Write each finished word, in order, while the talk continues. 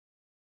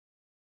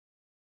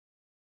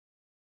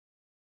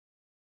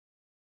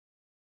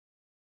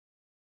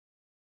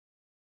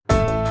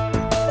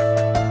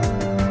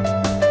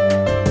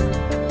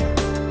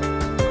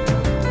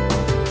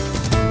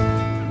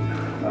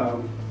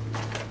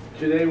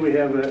today we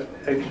have an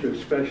extra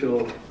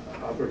special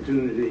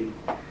opportunity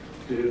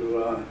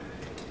to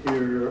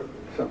hear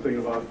something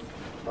about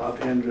Bob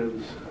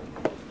Hendren's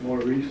more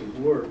recent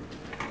work.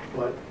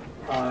 But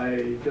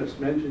I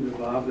just mentioned to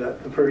Bob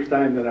that the first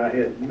time that I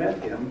had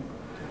met him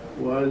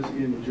was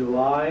in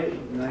July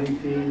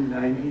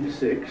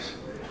 1996,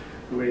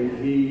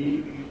 when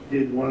he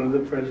did one of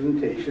the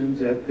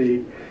presentations at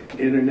the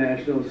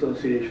International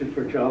Association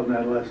for Child and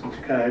Adolescent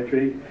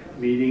Psychiatry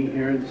meeting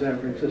here in San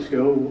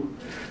Francisco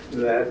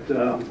that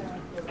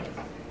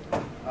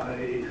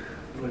I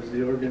was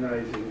the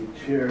organizing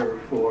chair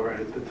for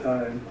at the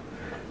time.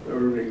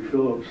 Irving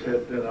Phillips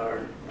had been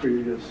our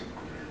previous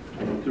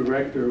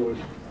director, was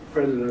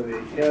president of the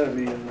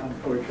Academy, and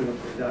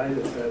unfortunately died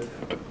of that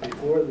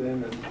before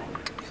then. And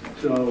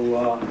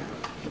so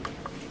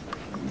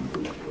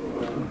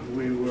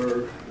we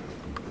were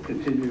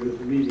continued with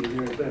the meeting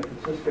here in San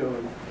Francisco.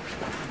 And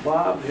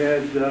Bob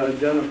had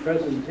done a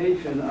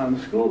presentation on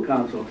school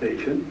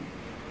consultation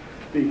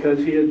because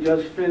he had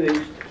just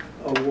finished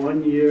a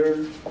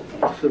one-year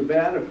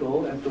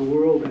sabbatical at the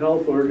World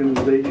Health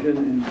Organization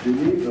in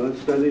Geneva,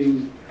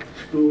 studying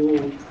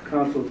school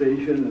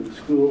consultation and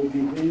school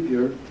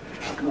behavior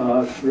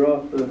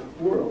throughout the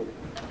world.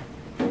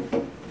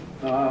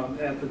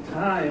 At the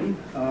time,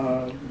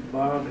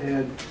 Bob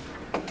had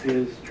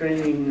his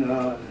training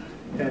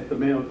at the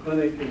Mayo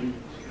Clinic in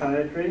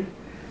psychiatry.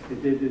 He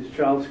did his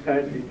child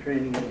psychiatry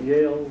training at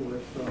Yale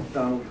with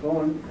Donald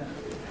Cohen,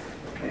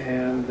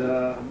 and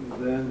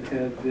then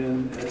had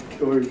been at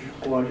George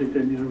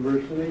Washington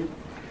University,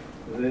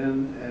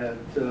 then at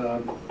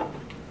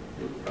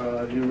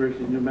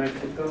University of New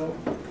Mexico,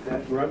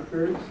 at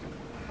Rutgers,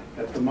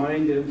 at the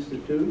Mind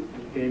Institute.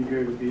 He came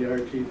here to be our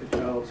chief of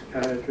child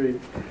psychiatry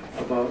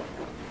about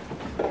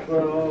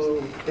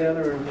 10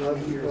 or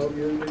 11, 12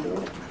 years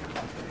ago.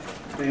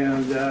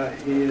 And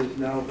he is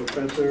now a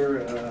professor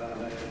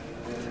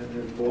and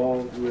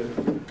involved with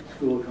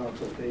school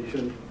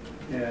consultation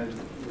and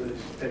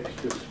this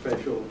extra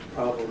special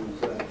problems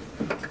that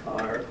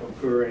are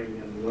occurring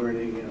in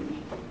learning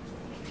in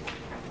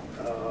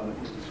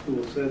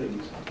school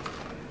settings.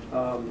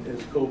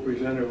 His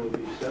co-presenter will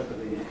be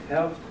Stephanie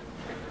Haft,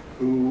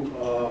 who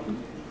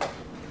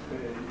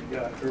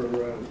got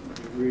her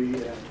degree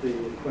at the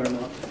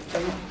Claremont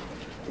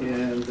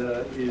and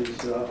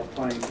is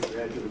applying to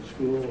graduate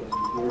school and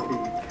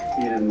working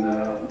in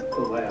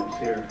the labs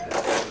here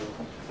at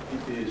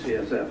the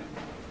UCSF.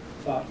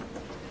 Bob.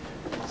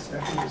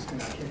 Stephanie's going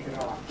to kick it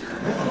off.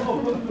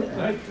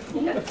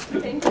 Yes,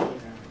 thank you.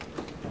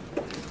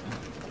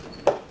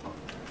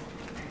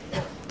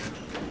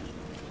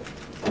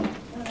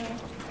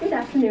 Good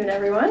afternoon,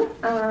 everyone.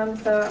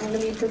 So I'm going to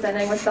be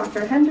presenting with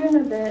Dr. Hendren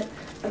a bit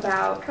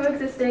about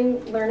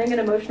coexisting learning and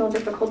emotional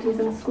difficulties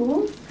in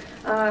schools,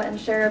 and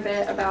share a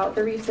bit about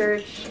the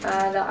research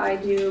that I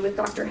do with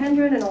Dr.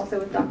 Hendren and also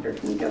with Dr.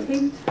 Kamiko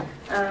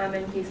Haft,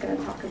 and he's going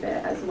to talk a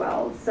bit as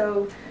well.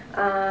 So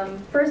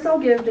first I'll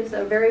give just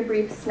a very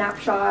brief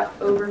snapshot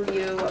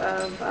overview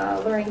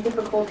of learning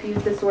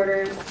difficulties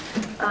disorders,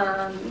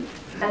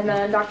 and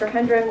then Dr.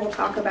 Hendren will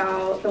talk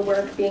about the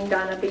work being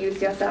done at the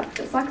UCSF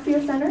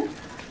Dyslexia Center.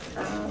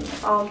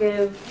 I'll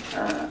give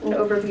an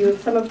overview of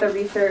some of the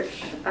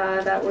research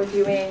that we're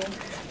doing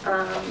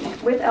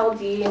with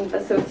LD and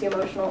the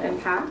socio-emotional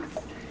impacts.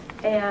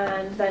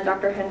 And then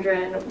Dr.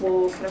 Hendren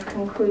will kind of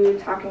conclude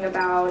talking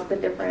about the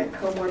different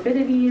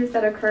comorbidities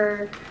that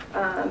occur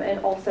and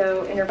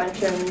also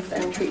interventions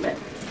and treatment.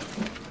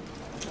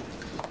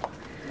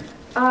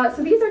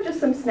 So these are just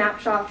some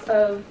snapshots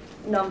of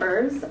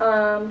numbers.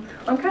 On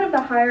kind of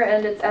the higher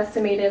end, it's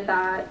estimated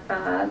that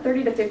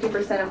 30 to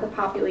 50% of the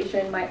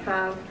population might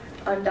have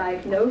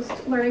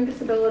undiagnosed learning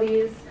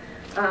disabilities.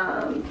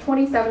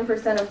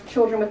 27% of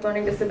children with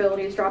learning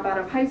disabilities drop out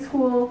of high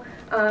school.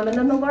 And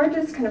then the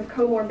largest kind of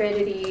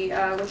comorbidity,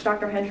 which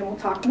Dr. Hendren will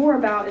talk more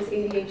about, is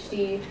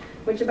ADHD,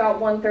 which about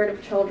 1/3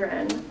 of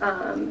children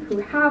who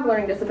have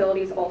learning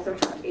disabilities also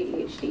have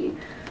ADHD.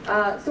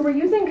 So we're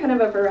using kind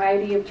of a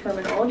variety of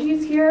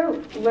terminologies here: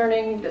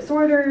 learning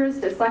disorders,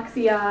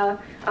 dyslexia,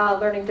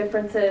 learning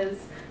differences.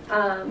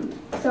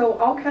 So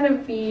I'll kind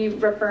of be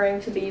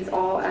referring to these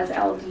all as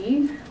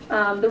LD.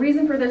 The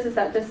reason for this is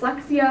that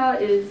dyslexia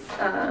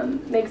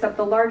makes up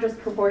the largest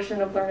proportion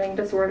of learning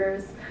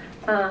disorders.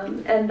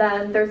 And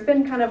then there's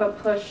been kind of a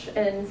push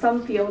in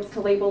some fields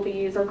to label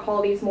these or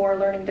call these more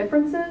learning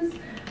differences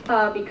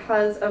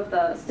because of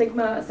the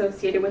stigma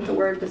associated with the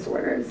word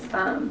disorders.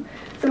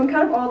 So in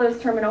kind of all those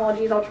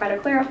terminologies I'll try to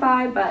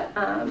clarify, but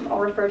I'll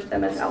refer to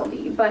them as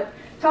LD. But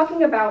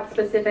talking about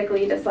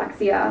specifically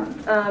dyslexia,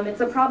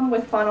 it's a problem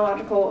with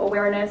phonological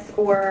awareness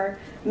or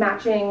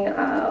matching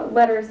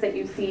letters that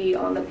you see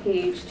on the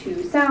page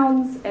to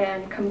sounds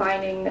and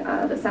combining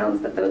the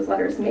sounds that those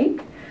letters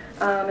make.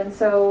 And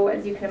so,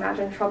 as you can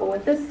imagine, trouble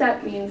with this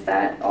step means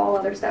that all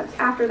other steps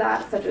after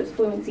that, such as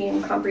fluency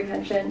and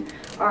comprehension,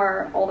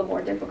 are all the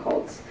more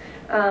difficult.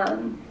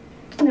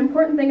 An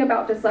important thing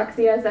about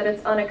dyslexia is that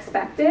it's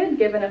unexpected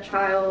given a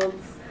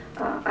child's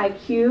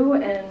IQ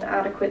and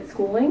adequate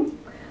schooling.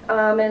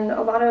 And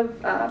a lot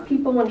of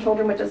people and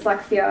children with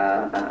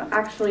dyslexia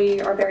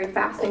actually are very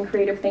fast and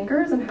creative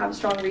thinkers and have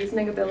strong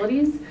reasoning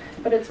abilities,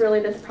 but it's really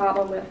this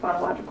problem with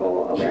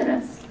phonological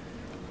awareness.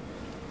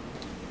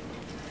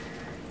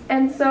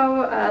 And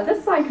so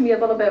this slide can be a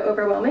little bit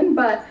overwhelming,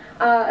 but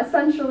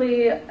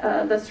essentially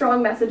the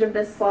strong message of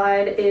this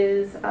slide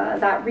is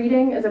that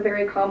reading is a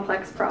very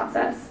complex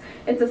process.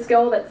 It's a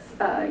skill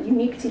that's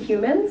unique to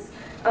humans,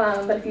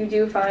 but if you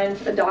do find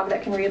a dog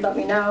that can read, let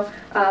me know.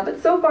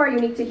 But so far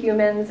unique to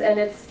humans, and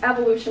it's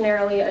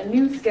evolutionarily a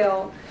new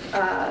skill.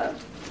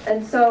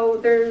 And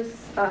so there's,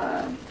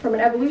 from an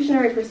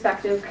evolutionary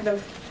perspective, kind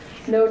of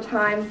no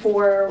time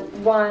for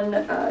one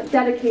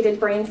dedicated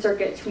brain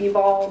circuit to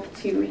evolve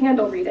to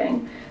handle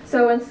reading.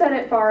 So instead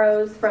it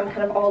borrows from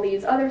kind of all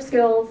these other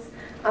skills,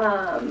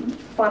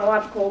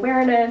 phonological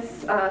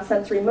awareness,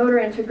 sensory motor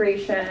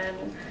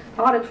integration,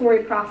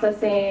 auditory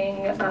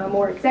processing,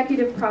 more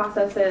executive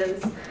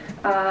processes.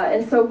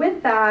 And so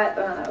with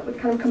that, with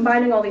kind of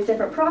combining all these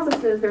different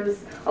processes,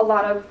 there's a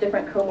lot of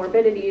different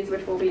comorbidities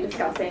which we'll be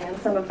discussing, and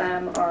some of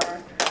them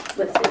are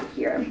listed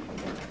here.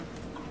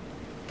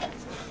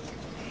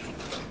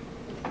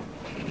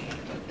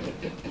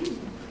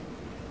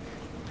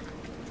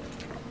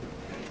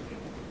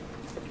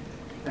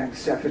 Thanks,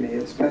 Stephanie.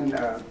 It's been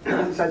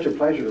such a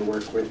pleasure to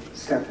work with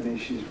Stephanie.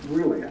 She's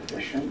really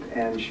efficient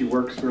and she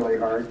works really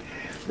hard.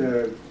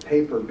 The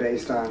paper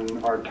based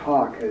on our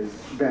talk has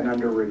been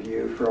under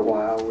review for a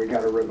while. We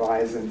got to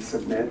revise and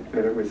submit,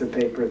 but it was a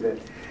paper that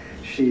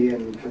she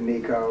and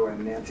Famiko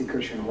and Nancy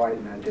Cushing-White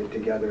and I did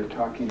together,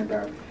 talking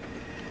about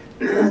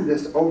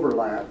this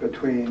overlap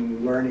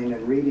between learning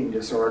and reading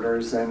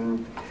disorders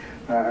and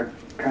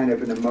kind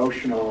of an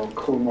emotional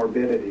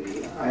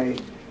comorbidity. I,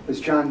 as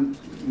John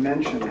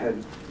mentioned,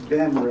 had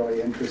been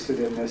really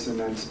interested in this and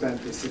then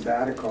spent the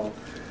sabbatical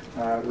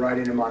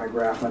writing a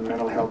monograph on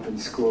mental health in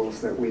schools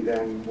that we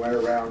then went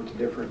around to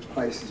different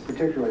places,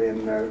 particularly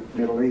in the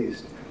Middle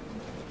East,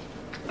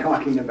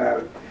 talking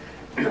about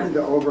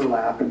the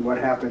overlap and what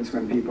happens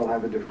when people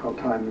have a difficult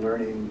time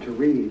learning to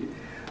read,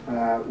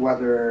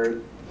 whether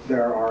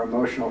there are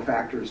emotional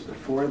factors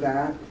before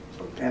that,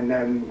 and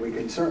then we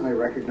can certainly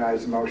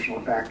recognize emotional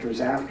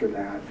factors after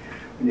that.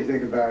 When you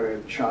think about a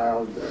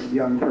child, a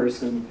young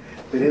person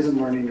that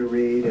isn't learning to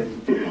read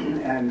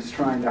and is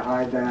trying to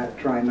hide that,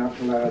 trying not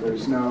to let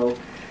others know,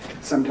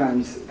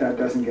 sometimes that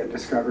doesn't get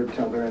discovered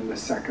till they're in the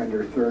second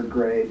or third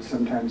grade,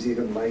 sometimes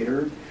even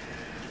later.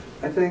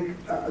 I think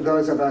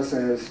those of us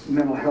as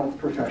mental health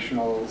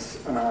professionals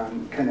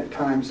can at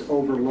times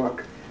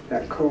overlook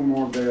that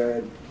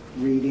comorbid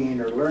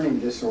reading or learning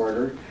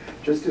disorder,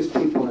 just as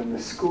people in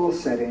the school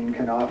setting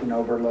can often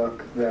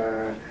overlook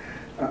the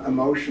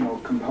emotional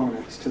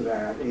components to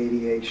that,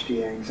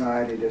 ADHD,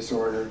 anxiety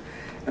disorder.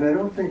 And I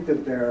don't think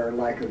that they're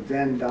like a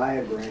Venn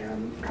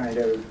diagram, kind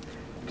of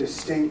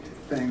distinct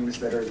things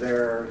that are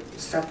there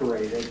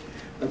separated,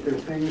 but they're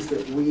things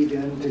that weave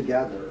in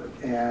together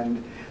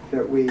and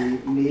that we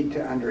need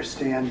to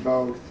understand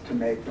both to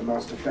make the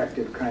most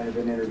effective kind of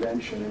an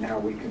intervention and how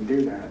we can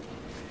do that.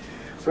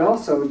 We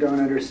also don't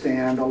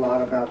understand a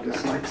lot about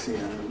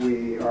dyslexia.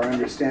 We are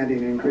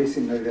understanding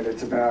increasingly that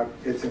it's a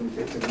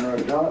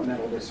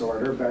neurodevelopmental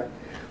disorder, but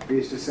we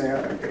used to say,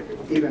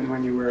 even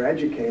when you were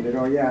educated,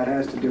 oh yeah, it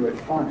has to do with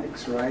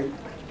phonics, right?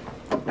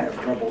 I have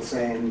trouble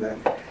saying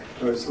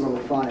those little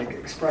phonic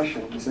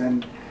expressions.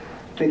 And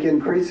I think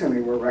increasingly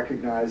we're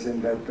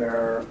recognizing that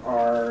there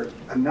are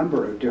a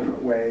number of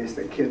different ways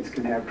that kids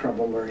can have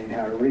trouble learning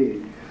how to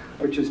read,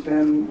 which has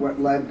been what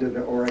led to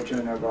the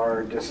origin of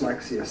our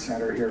dyslexia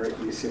center here at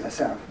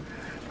UCSF.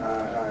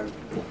 A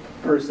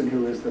person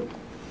who is the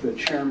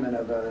chairman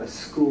of a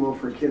school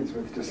for kids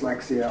with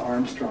dyslexia,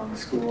 Armstrong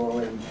School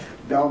in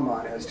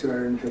Belmont, has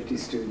 250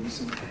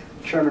 students. And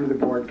the chairman of the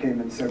board came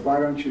and said, why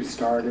don't you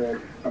start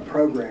a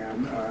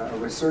program, a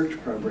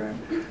research program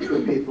for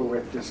people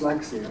with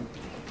dyslexia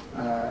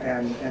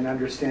and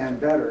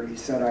understand better. He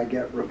said, I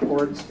get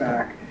reports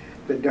back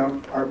that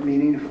aren't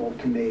meaningful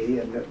to me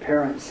and that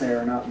parents say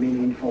are not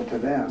meaningful to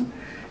them.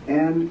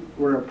 And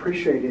we're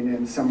appreciating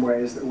in some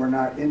ways that we're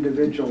not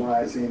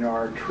individualizing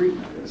our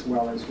treatment as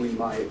well as we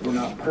might. We're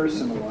not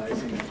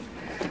personalizing it.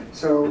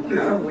 So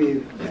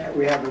we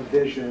have a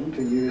vision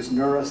to use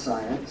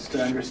neuroscience to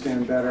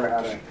understand better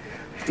how to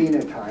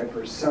phenotype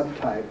or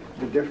subtype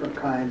the different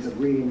kinds of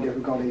reading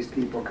difficulties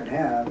people can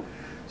have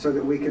so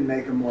that we can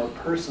make a more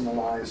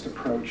personalized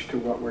approach to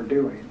what we're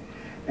doing.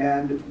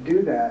 And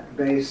do that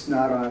based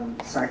not on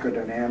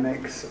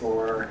psychodynamics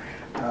or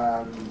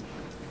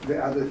the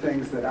other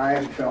things that I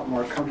have felt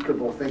more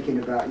comfortable thinking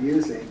about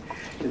using.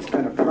 It's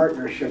been a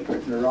partnership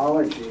with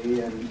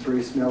neurology and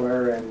Bruce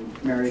Miller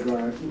and Mary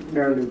Lou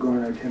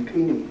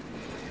Gorno-Tempini,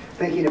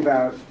 thinking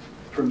about,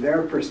 from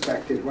their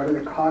perspective, what are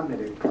the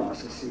cognitive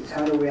processes?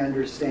 How do we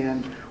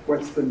understand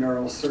what's the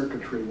neural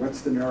circuitry, what's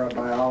the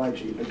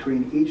neurobiology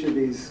between each of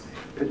these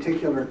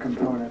particular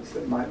components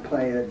that might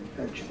play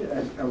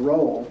a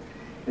role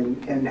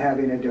in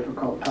having a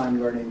difficult time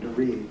learning to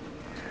read.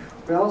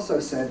 We also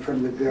said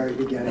from the very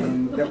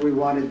beginning that we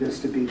wanted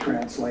this to be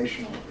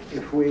translational.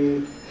 If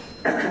we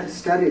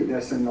studied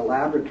this in the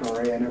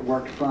laboratory, and it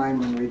worked fine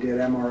when we did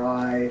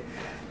MRI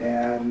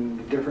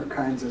and different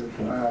kinds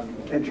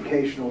of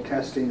educational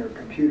testing or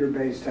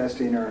computer-based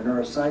testing or a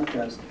neuropsych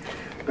test.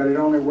 But it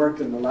only worked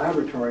in the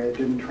laboratory. It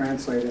didn't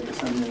translate into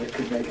something that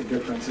could make a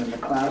difference in the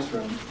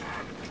classroom.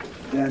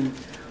 Then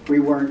we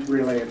weren't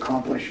really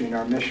accomplishing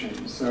our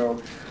mission.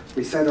 So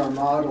we said our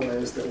model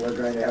is that we're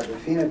going to have a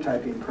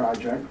phenotyping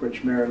project,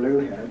 which Mary Lou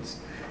heads,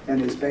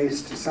 and is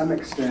based to some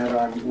extent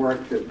on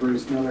work that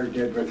Bruce Miller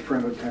did with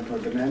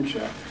frontotemporal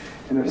dementia.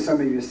 And if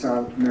some of you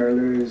saw Mary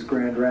Lou's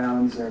grand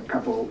rounds a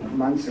couple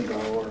months ago,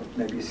 or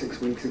maybe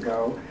 6 weeks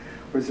ago,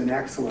 was an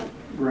excellent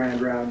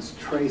grand rounds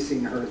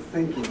tracing her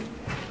thinking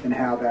and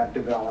how that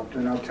developed.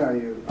 And I'll tell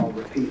you, I'll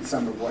repeat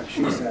some of what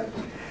she said.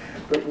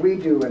 But we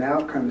do an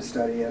outcome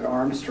study at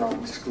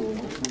Armstrong School.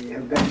 We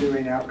have been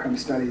doing outcome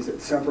studies at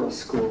several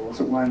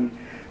schools. One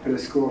at a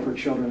school for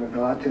children with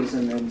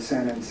autism in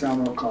San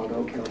Anselmo called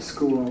Oak Hill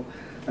School.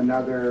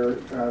 Another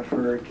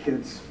for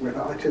kids with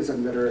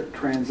autism that are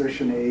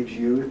transition age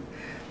youth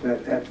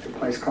at a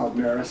place called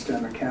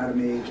Meristem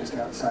Academy just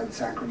outside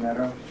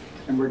Sacramento.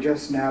 And we're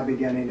just now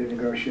beginning to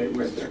negotiate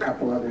with a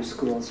couple other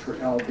schools for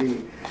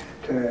LD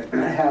to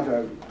have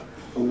a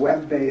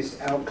web-based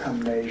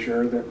outcome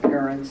measure that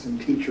parents and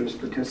teachers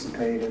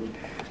participate in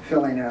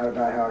filling out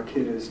about how a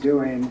kid is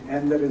doing,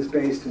 and that is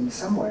based in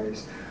some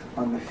ways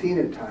on the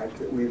phenotype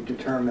that we've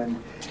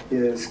determined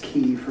is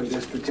key for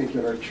this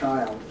particular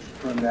child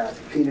from that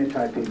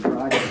phenotyping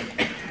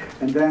project.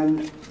 And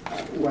then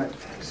what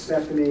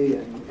Stephanie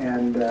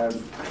and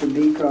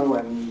Fumiko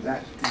and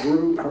that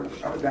group,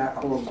 that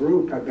whole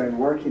group have been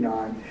working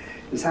on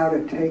is how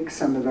to take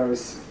some of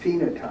those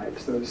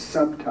phenotypes, those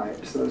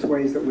subtypes, those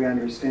ways that we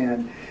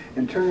understand,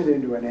 and turn it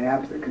into an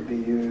app that could be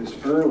used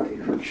early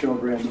for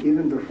children,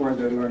 even before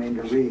they're learning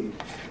to read,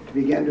 to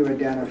begin to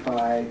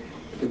identify,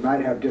 they might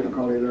have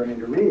difficulty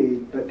learning to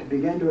read, but to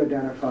begin to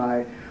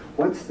identify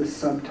what's the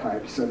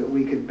subtype so that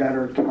we could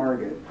better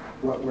target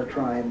what we're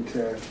trying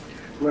to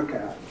look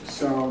at.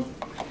 So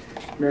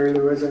Mary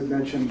Lou, as I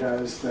mentioned,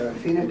 does the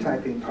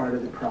phenotyping part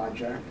of the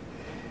project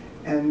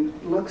and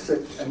looks at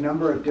a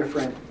number of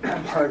different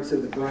parts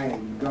of the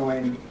brain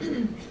going.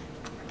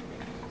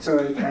 So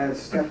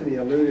as Stephanie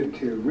alluded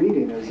to,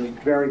 reading is a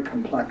very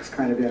complex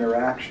kind of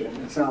interaction.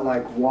 It's not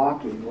like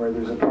walking where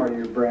there's a part of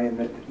your brain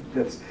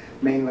that's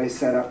mainly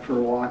set up for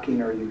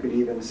walking, or you could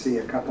even see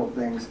a couple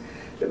things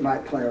that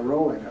might play a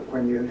role in it.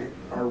 When you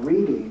are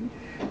reading,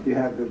 you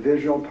have the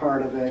visual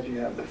part of it, you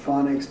have the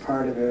phonics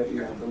part of it,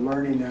 you have the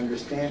learning and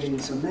understanding,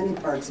 so many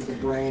parts of the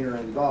brain are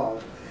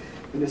involved.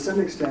 And to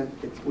some extent,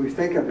 we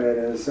think of it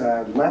as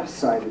a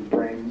left-sided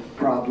brain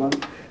problem,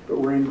 but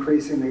we're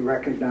increasingly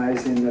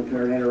recognizing that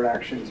there are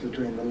interactions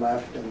between the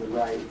left and the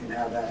right and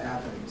how that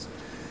happens.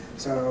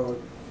 So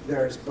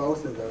there's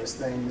both of those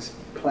things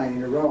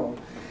playing a role.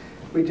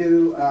 We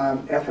do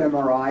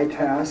fMRI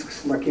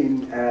tasks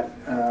looking at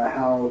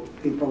how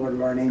people are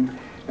learning,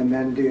 and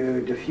then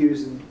do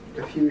diffusion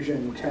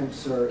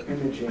tensor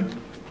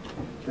imaging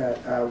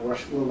that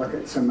we'll look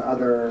at some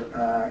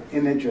other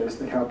images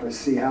that help us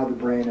see how the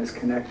brain is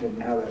connected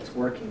and how that's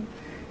working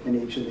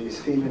in each of these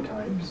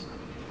phenotypes.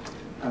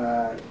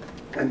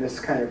 And this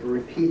kind of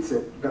repeats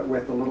it, but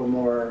with a little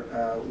more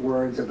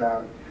words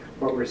about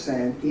what we're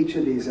saying. Each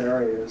of these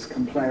areas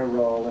can play a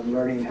role in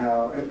learning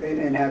how,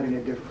 and having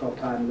a difficult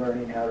time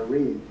learning how to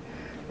read.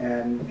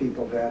 And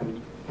people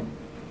then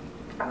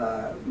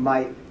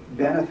might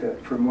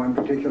benefit from one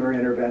particular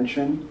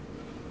intervention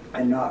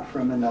and not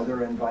from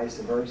another, and vice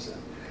versa.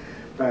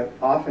 But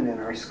often in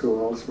our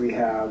schools we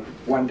have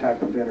one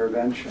type of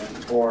intervention,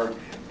 or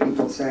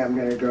people say I'm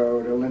going to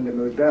go to Linda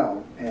Mood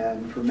Bell,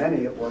 and for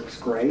many it works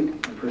great,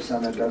 and for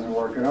some it doesn't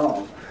work at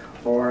all.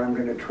 Or I'm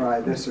going to try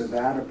this or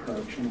that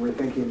approach, and we're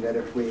thinking that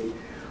if we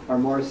are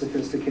more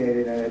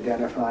sophisticated in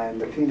identifying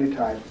the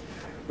phenotype,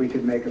 we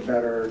could make a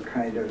better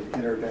kind of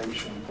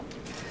intervention.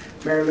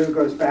 Mary Lou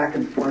goes back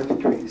and forth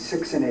between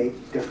 6 and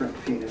 8 different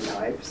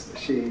phenotypes.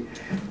 She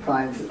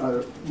finds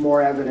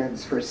more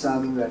evidence for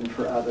some than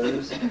for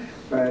others.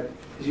 But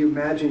as you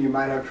imagine, you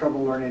might have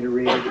trouble learning to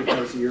read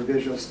because of your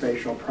visual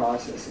spatial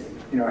processing.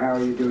 You know, how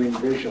are you doing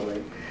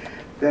visually?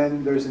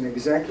 Then there's an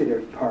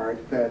executive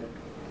part that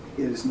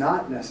is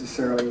not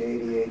necessarily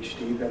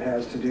ADHD, but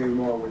has to do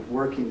more with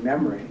working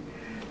memory.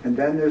 And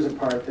then there's a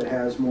part that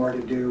has more to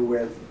do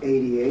with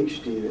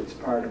ADHD that's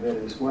part of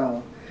it as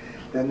well.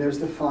 Then there's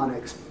the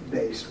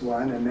phonics-based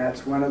one, and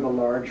that's one of the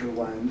larger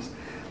ones.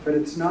 But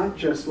it's not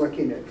just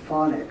looking at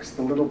phonics,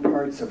 the little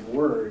parts of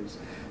words.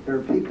 There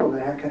are people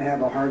that can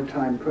have a hard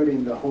time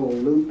putting the whole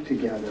loop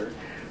together.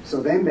 So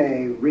they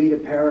may read a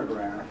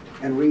paragraph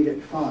and read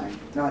it fine,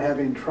 not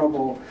having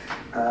trouble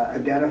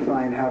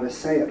identifying how to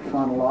say it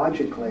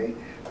phonologically.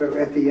 But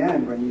at the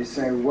end, when you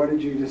say, what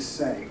did you just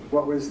say?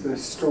 What was the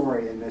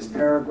story in this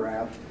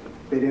paragraph?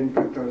 They didn't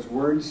put those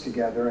words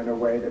together in a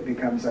way that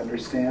becomes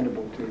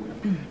understandable to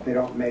them. They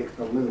don't make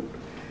the loop.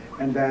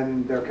 And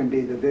then there can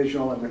be the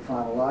visual and the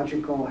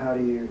phonological. How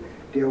do you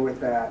deal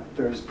with that?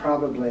 There's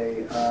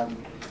probably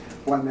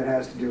one that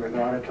has to do with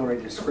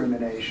auditory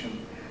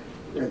discrimination.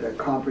 the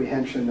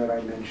comprehension that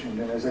I mentioned.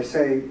 And as I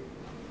say,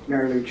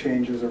 Mary Lou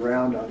changes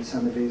around on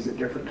some of these at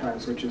different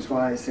times, which is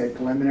why I say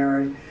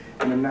preliminary,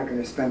 and I'm not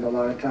going to spend a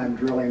lot of time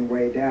drilling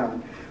way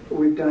down. But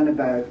we've done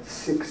about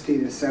 60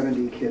 to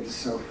 70 kids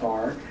so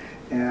far,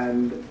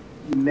 and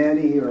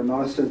many or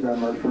most of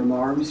them are from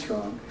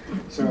Armstrong.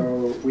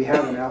 So we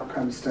have an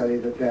outcome study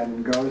that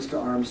then goes to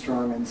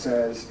Armstrong and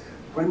says,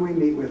 when we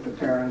meet with the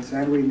parents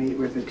and we meet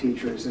with the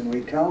teachers and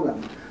we tell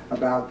them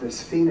about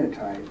this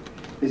phenotype,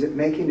 is it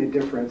making a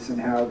difference in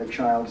how the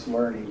child's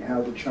learning,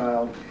 how the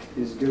child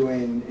is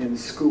doing in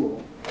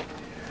school?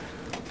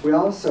 We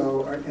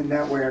also, in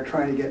that way, are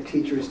trying to get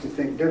teachers to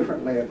think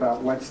differently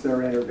about what's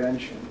their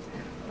intervention.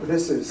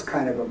 This is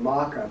kind of a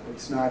mock-up.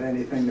 It's not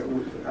anything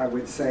that I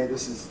would say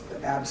this is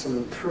the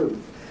absolute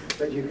truth.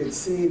 But you can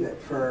see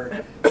that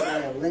for,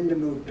 say, a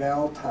Lindemuth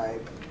Bell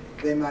type,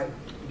 they might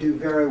do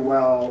very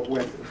well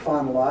with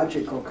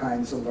phonological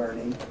kinds of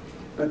learning,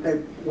 but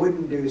they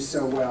wouldn't do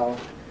so well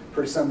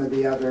for some of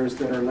the others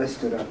that are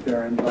listed up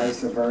there, and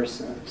vice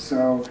versa.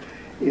 So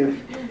if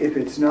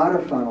it's not a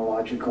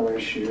phonological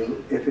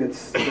issue, if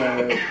it's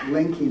the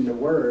linking the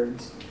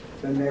words,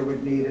 then they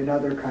would need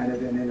another kind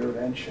of an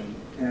intervention.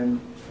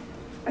 And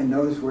in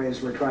those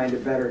ways, we're trying to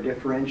better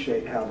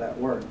differentiate how that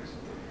works.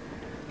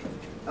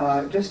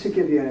 Just to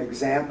give you an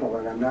example,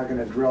 and I'm not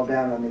going to drill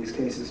down on these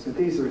cases, but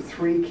these are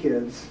 3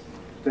 kids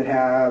that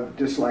have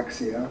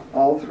dyslexia.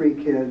 All 3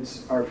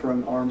 kids are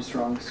from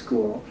Armstrong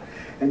School.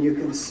 And you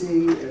can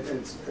see,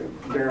 it's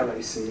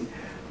barely see,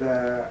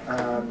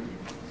 the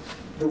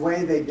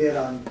way they did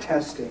on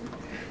testing.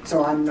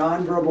 So on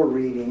nonverbal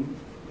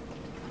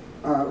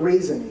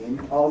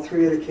reasoning, all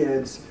 3 of the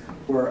kids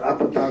were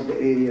up above the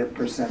 80th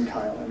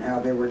percentile in how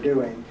they were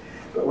doing.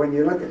 But when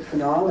you look at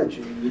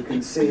phonology, you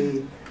can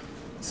see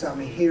some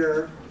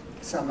here,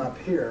 some up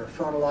here,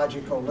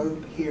 phonological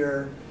loop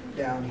here,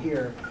 down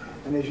here.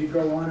 And as you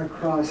go on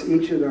across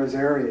each of those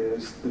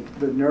areas,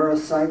 the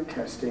neuropsych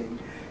testing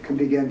can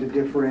begin to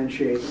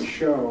differentiate and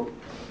show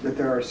that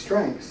there are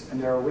strengths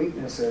and there are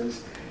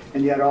weaknesses,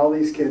 and yet all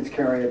these kids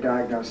carry a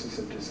diagnosis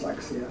of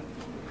dyslexia.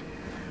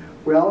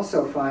 We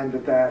also find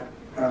that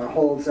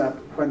holds up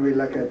when we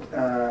look at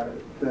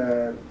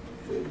the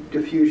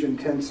diffusion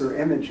tensor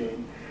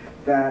imaging.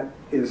 That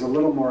is a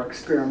little more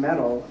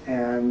experimental,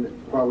 and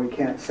while we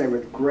can't say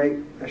with great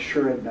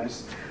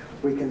assuredness,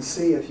 we can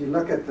see if you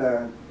look at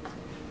the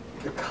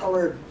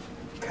colored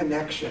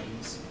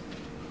connections,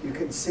 you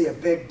can see a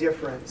big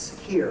difference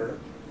here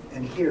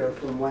and here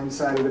from one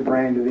side of the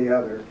brain to the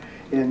other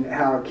in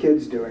how a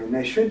kid's doing.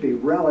 They should be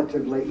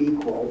relatively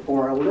equal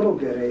or a little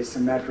bit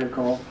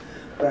asymmetrical,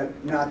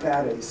 but not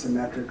that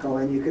asymmetrical.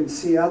 And you can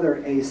see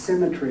other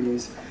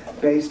asymmetries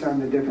based on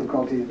the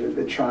difficulty that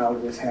the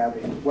child was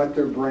having, what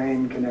their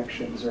brain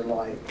connections are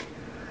like.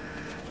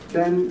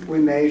 Then we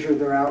measure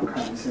their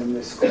outcomes in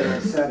the school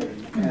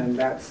setting, and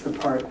that's the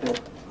part that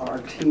our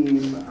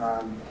team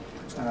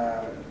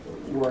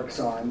works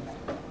on.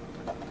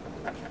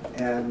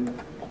 And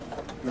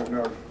I don't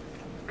know if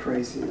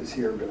Tracy is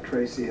here, but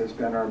Tracy has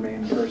been our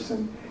main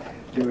person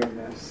doing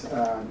this,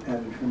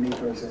 and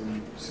Fumiko's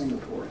in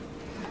Singapore.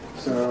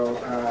 So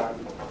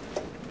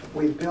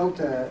we built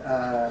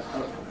a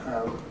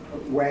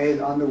way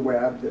on the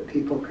web that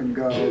people can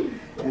go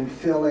and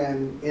fill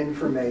in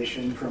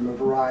information from a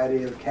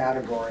variety of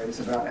categories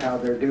about how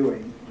they're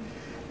doing.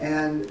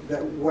 And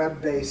the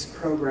web-based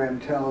program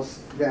tells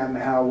them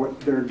what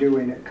they're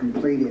doing at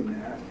completing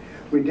that.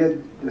 We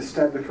did the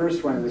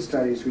first one of the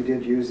studies we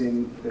did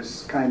using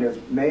this kind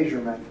of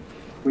measurement.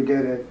 We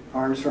did at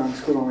Armstrong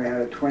School, and we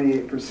had a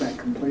 28%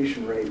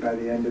 completion rate by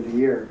the end of the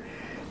year.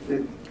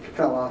 It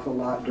fell off a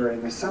lot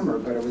during the summer,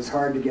 but it was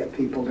hard to get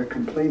people to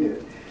complete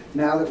it.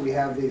 Now that we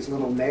have these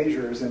little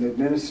measures, and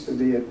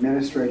the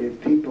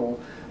administrative people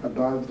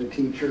above the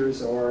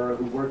teachers or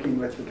working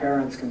with the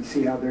parents can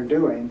see how they're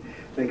doing,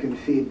 they can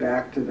feed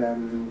back to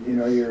them, you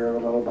know, you're a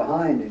little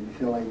behind in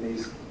filling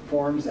these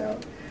forms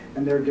out,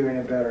 and they're doing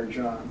a better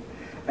job.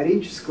 At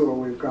each school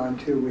we've gone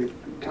to, we've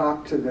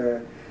talked to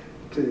the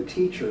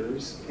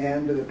teachers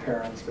and to the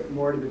parents, but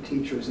more to the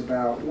teachers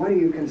about what do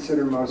you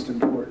consider most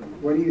important?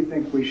 What do you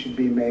think we should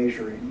be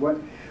measuring? What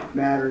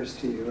matters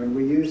to you? And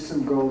we use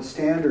some gold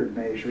standard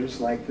measures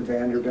like the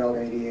Vanderbilt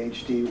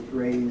ADHD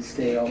rating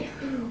scale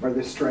or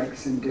the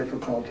strengths and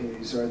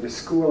difficulties or the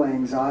school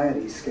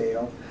anxiety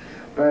scale.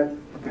 But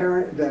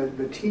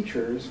the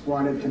teachers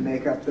wanted to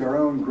make up their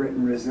own grit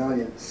and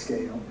resilience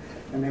scale,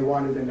 and they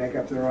wanted to make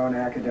up their own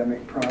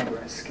academic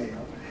progress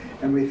scale.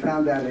 And we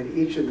found that at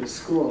each of the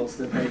schools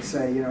that they'd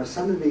say, you know,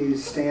 some of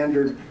these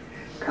standard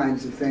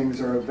kinds of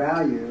things are of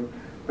value,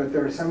 but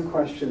there are some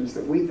questions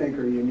that we think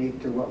are unique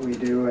to what we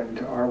do and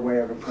to our way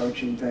of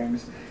approaching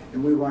things,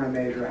 and we want to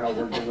measure how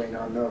we're doing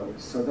on those.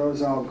 So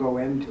those all go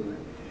into it.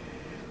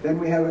 Then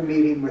we have a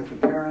meeting with the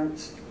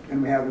parents,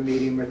 and we have a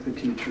meeting with the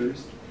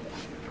teachers,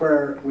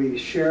 where we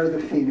share the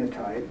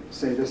phenotype,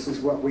 say this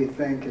is what we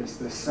think is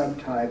the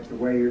subtype, the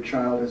way your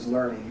child is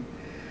learning.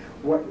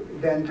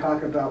 Then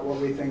talk about what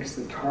we think is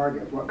the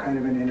target, what kind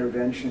of an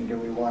intervention do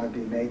we want to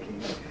be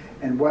making.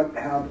 and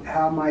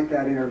how might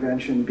that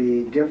intervention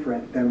be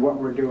different than what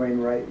we're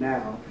doing right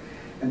now.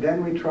 And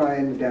then we try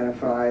and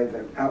identify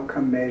the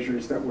outcome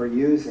measures that we're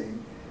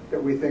using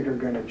that we think are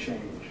going to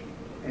change,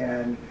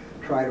 and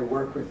try to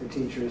work with the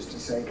teachers to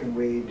say, can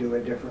we do a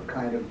different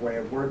kind of way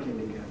of working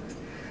together?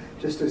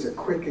 Just as a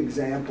quick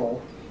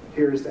example,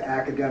 here's the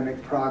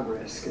academic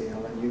progress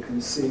scale, and you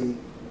can see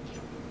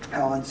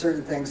how on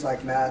certain things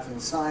like math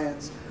and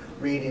science,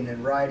 reading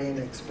and writing,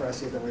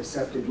 expressive and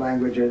receptive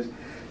languages,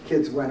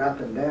 kids went up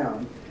and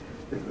down.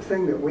 The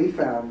thing that we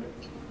found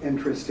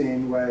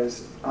interesting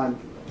was on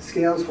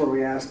scales where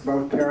we asked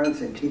both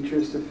parents and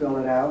teachers to fill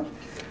it out,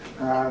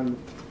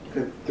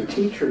 the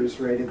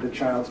teachers rated the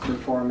child's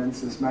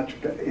performance as much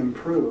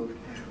improved,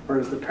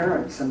 whereas the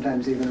parents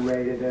sometimes even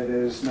rated it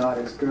as not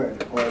as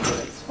good, or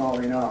that it's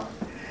falling off.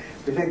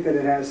 We think that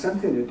it has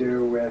something to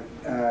do with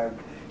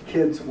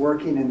kids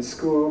working in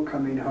school,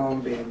 coming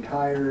home, being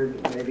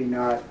tired, maybe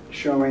not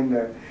showing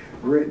the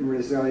grit and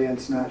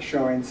resilience, not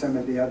showing some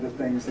of the other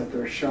things that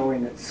they're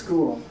showing at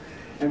school.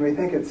 And we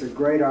think it's a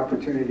great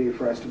opportunity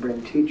for us to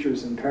bring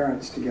teachers and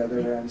parents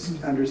together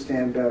to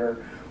understand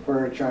better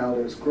where a child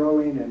is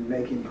growing and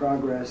making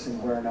progress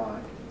and where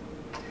not.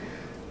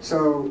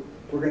 So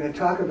we're going to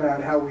talk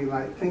about how we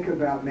might think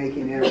about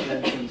making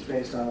interventions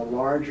based on a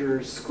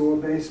larger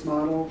school-based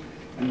model,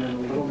 and then a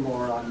little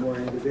more on more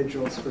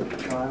individuals for the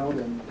child,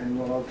 and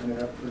we'll open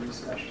it up for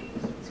discussion.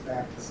 It's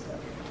back to Steph.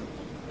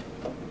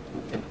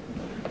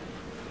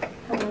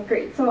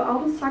 Great. So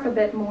I'll just talk a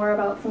bit more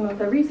about some of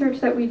the research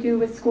that we do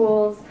with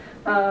schools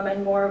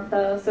and more of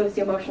the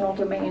socio-emotional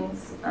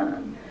domains.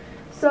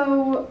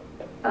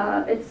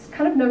 It's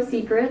kind of no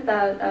secret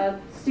that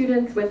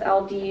students with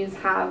LDs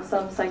have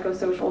some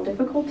psychosocial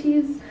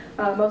difficulties.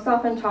 Most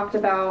often talked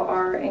about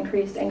are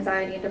increased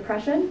anxiety and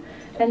depression.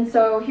 And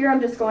so here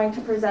I'm just going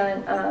to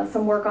present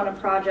some work on a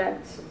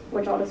project,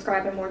 which I'll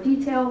describe in more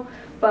detail.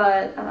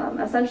 But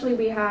essentially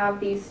we have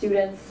these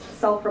students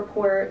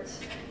self-report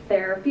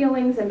their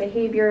feelings and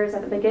behaviors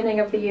at the beginning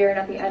of the year and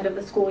at the end of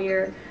the school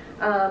year.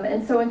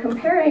 And so in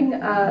comparing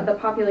the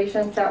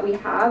populations that we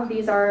have,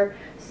 these are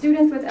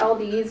students with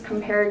LDs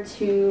compared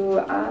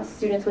to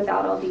students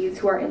without LDs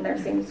who are in their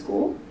same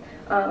school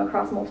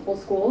across multiple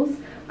schools.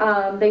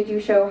 They do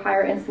show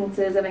higher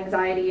instances of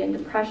anxiety and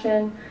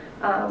depression.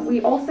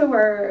 We also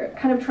are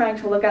kind of trying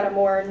to look at a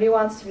more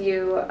nuanced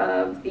view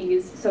of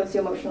these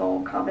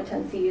socio-emotional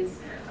competencies.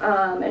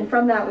 And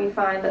from that we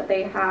find that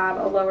they have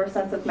a lower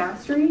sense of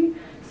mastery.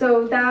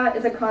 So that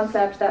is a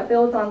concept that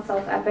builds on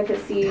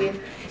self-efficacy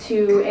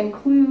to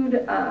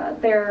include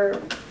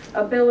their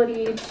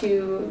ability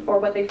to, or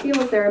what they feel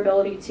is their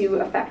ability to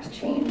affect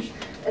change.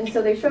 And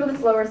so they show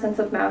this lower sense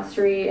of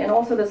mastery and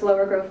also this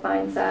lower growth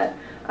mindset,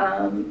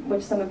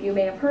 which some of you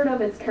may have heard of.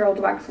 It's Carol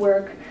Dweck's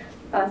work,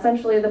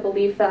 essentially the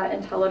belief that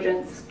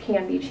intelligence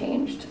can be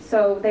changed.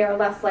 So they are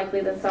less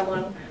likely than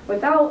someone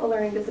without a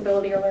learning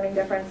disability or learning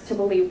difference to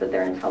believe that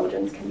their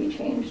intelligence can be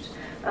changed.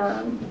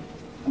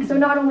 So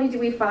not only do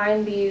we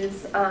find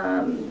these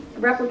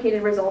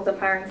replicated results of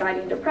higher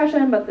anxiety and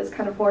depression, but this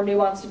kind of more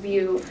nuanced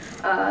view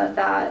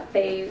that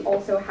they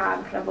also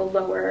have kind of a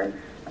lower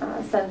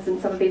sense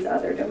in some of these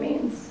other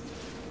domains.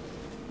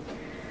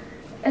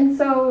 And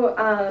so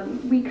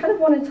we kind of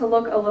wanted to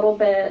look a little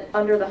bit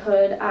under the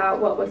hood at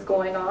what was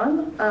going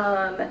on,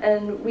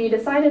 and we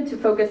decided to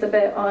focus a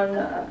bit on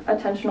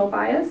attentional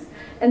bias.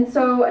 And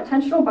so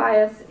attentional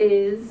bias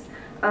is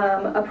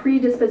a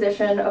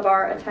predisposition of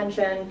our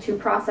attention to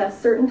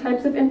process certain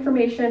types of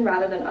information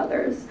rather than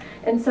others.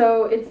 And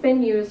so it's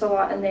been used a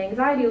lot in the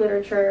anxiety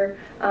literature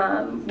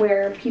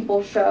where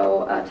people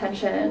show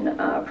attention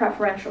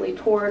preferentially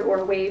toward or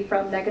away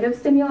from negative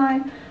stimuli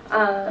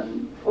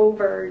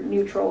over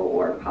neutral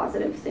or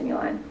positive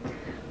stimuli.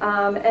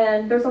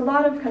 And there's a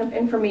lot of kind of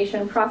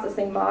information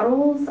processing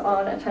models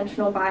on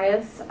attentional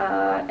bias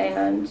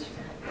and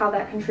how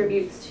that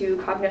contributes to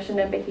cognition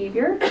and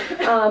behavior.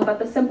 But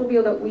the simple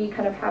view that we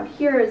kind of have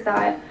here is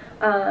that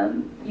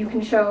you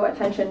can show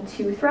attention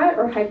to threat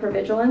or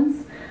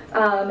hypervigilance,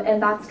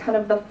 and that's kind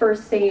of the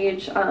first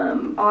stage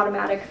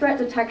automatic threat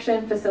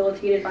detection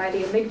facilitated by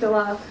the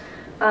amygdala.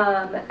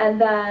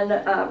 And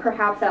then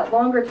perhaps at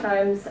longer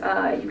times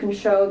you can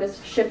show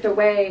this shift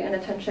away in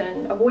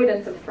attention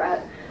avoidance of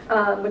threat,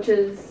 which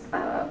is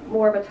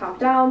more of a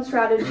top-down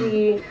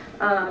strategy,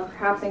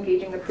 perhaps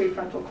engaging the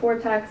prefrontal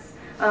cortex.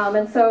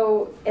 And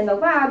so in the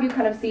lab, you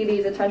kind of see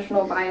these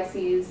attentional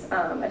biases,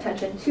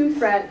 attention to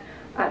threat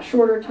at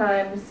shorter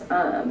times,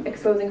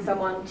 exposing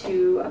someone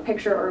to a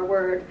picture or a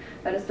word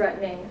that is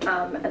threatening,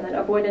 and then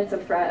avoidance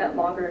of threat at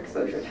longer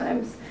exposure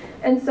times.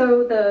 And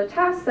so the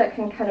task that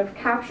can kind of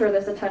capture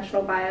this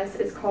attentional bias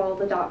is called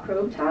the dot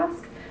probe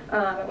task.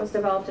 It was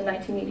developed in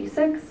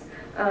 1986.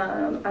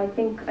 I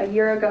think a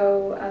year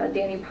ago,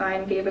 Danny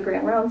Pine gave a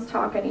Grand Rounds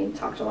talk, and he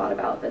talked a lot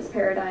about this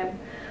paradigm.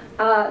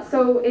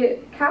 So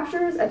it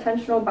captures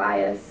attentional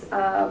bias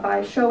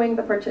by showing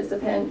the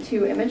participant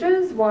two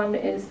images. One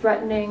is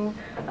threatening,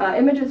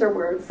 images or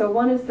words. So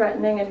one is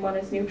threatening and one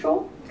is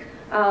neutral.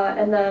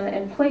 And then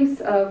in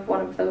place of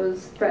one of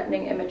those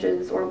threatening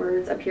images or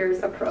words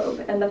appears a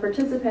probe, and the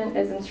participant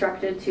is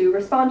instructed to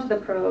respond to the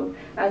probe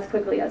as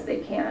quickly as they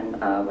can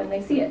when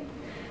they see it.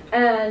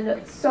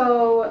 And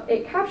so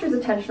it captures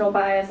attentional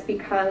bias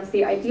because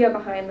the idea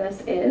behind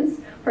this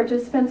is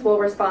participants will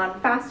respond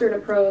faster to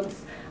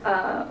probes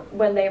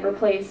when they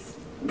replace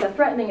the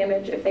threatening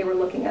image if they were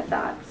looking at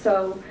that,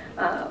 so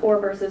or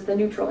versus the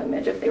neutral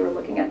image if they were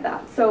looking at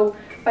that. So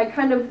by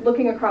kind of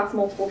looking across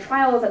multiple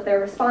trials at their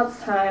response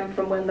time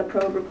from when the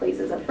probe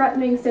replaces a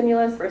threatening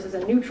stimulus versus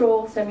a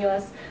neutral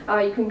stimulus,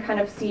 you can kind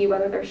of see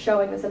whether they're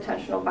showing this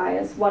attentional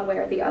bias one way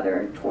or the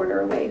other toward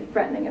or away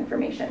threatening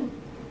information.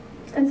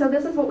 And so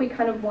this is what we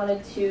kind of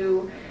wanted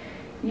to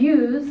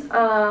use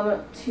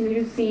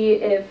to see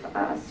if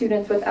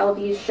students with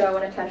LDs show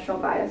an attentional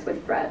bias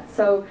with threat.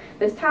 So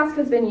this task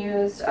has been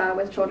used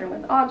with children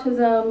with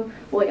autism,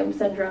 Williams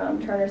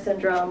syndrome, Turner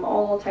syndrome,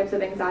 all types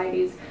of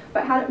anxieties,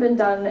 but hadn't been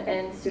done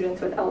in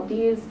students with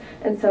LDs,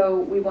 and so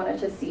we wanted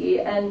to see,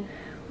 and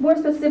more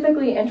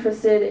specifically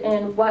interested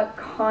in what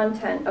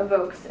content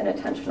evokes an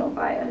attentional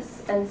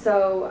bias. And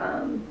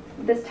so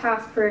this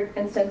task, for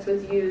instance,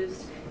 was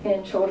used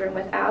in children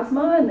with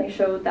asthma, and they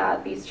showed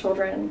that these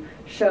children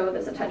show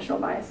this attentional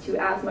bias to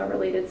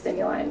asthma-related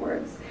stimuli and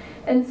words.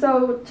 And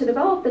so to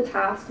develop the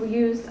task, we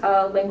used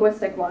a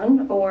linguistic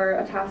one, or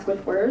a task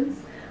with words,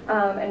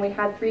 and we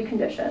had 3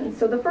 conditions.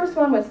 So the first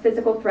one was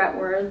physical threat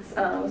words.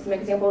 Some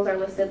examples are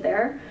listed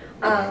there.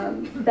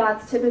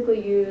 That's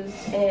typically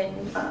used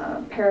in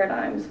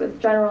paradigms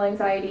with general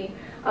anxiety.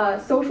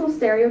 Social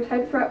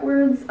stereotype threat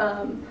words,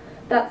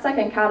 that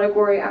second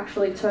category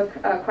actually took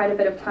quite a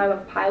bit of time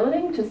of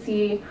piloting to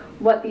see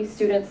what these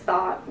students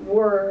thought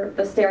were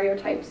the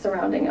stereotypes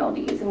surrounding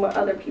LDs and what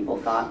other people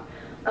thought.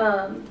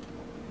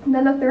 And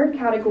then the third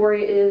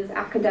category is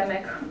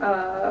academic,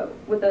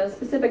 with a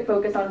specific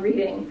focus on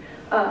reading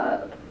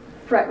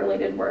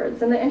threat-related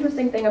words. And the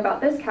interesting thing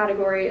about this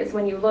category is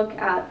when you look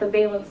at the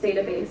valence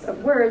database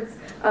of words,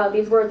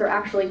 these words are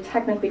actually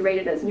technically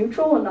rated as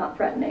neutral and not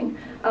threatening.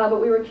 But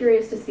we were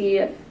curious to see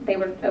if they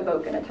would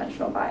evoke an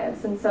attentional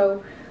bias. And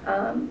so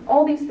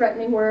all these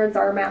threatening words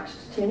are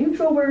matched to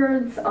neutral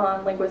words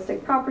on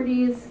linguistic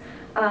properties.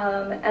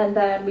 And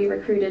then we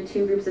recruited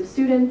 2 groups of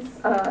students,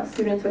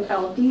 students with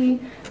LD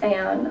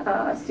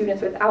and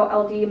students without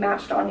LD,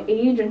 matched on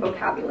age and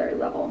vocabulary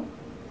level.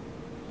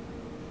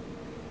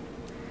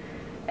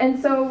 And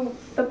so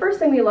the first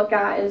thing we look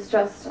at is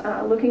just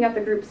looking at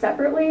the groups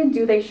separately.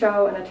 Do they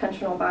show an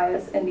attentional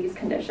bias in these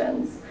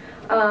conditions?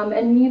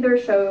 And neither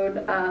showed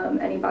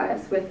any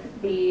bias with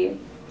the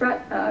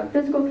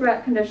physical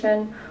threat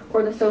condition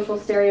or the social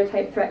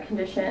stereotype threat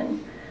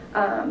condition.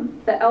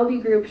 The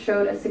LD group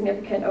showed a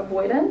significant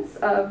avoidance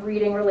of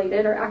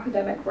reading-related or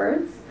academic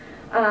words.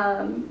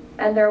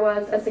 And there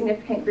was a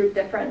significant group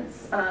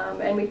difference.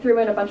 And we threw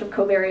in a bunch of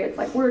covariates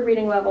like word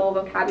reading level,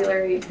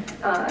 vocabulary,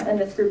 and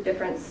this group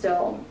difference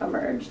still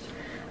emerged.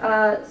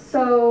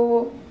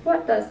 So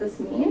what does this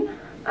mean?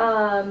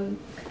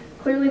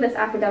 Clearly this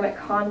academic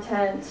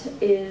content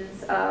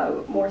is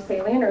more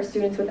salient, or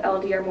students with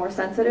LD are more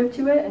sensitive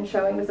to it and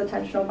showing this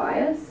attentional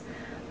bias.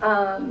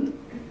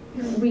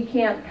 We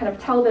can't kind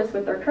of tell this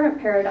with their current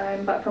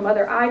paradigm, but from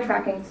other eye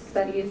tracking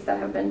studies that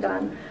have been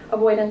done,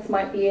 avoidance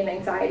might be an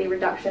anxiety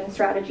reduction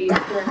strategy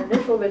during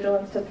initial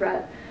vigilance to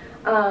threat.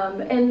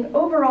 And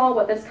overall,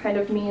 what this kind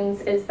of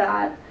means is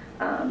that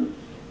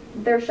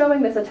they're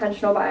showing this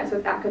attentional bias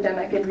with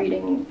academic and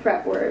reading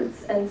threat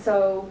words. And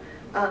so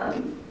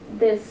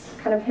this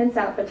kind of hints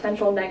at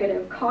potential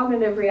negative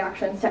cognitive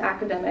reactions to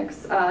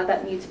academics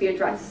that need to be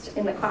addressed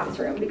in the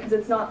classroom, because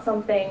it's not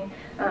something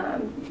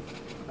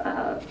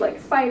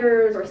like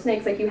spiders or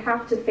snakes. Like, you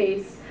have to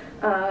face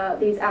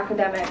these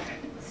academic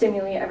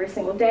stimuli every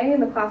single day in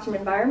the classroom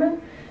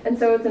environment, and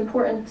so it's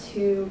important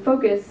to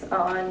focus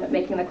on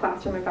making the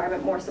classroom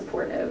environment more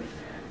supportive.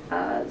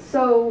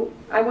 So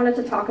I wanted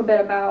to talk a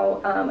bit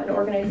about an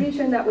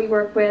organization that we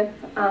work with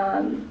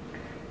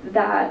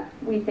that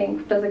we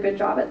think does a good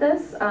job at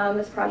this.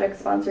 This project is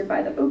sponsored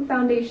by the Oak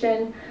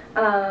Foundation,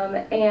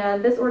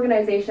 and this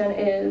organization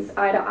is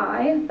Eye to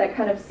Eye, that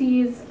kind of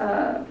sees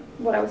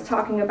what I was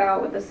talking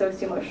about with the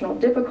socio-emotional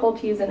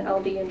difficulties in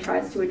LD and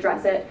tries to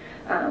address it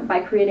by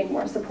creating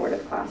more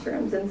supportive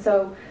classrooms. And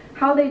so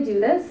how they do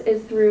this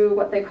is through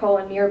what they call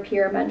a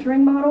near-peer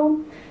mentoring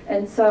model.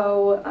 And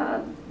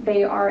so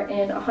they are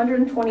in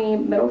 120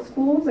 middle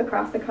schools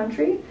across the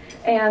country,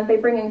 and they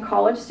bring in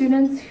college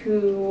students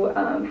who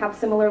have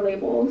similar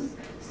labels,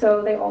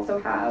 so they also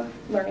have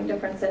learning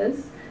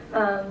differences.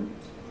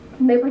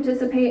 They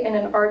participate in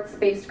an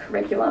arts-based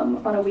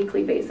curriculum on a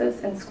weekly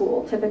basis in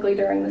school, typically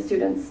during the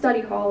students'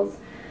 study halls.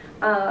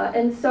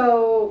 And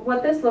so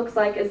what this looks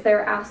like is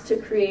they're asked to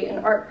create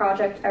an art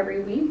project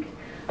every week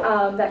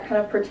that kind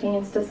of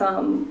pertains to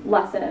some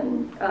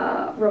lesson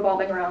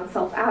revolving around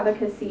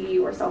self-advocacy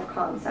or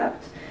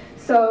self-concept.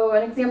 So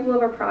an example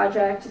of a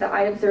project that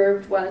I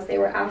observed was they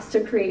were asked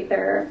to create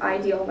their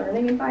ideal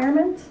learning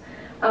environment.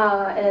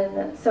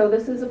 And so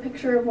this is a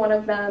picture of one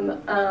of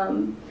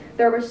them.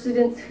 There were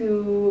students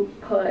who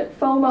put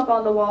foam up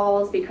on the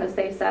walls because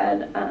they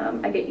said,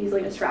 I get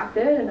easily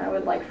distracted and I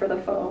would like for the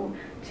foam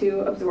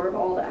to absorb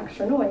all the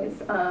extra noise.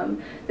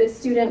 This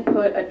student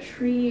put a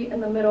tree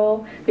in the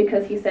middle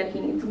because he said he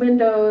needs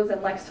windows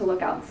and likes to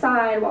look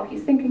outside while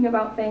he's thinking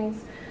about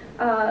things.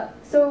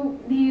 So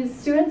these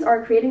students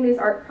are creating these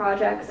art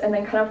projects and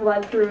then kind of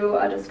led through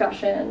a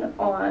discussion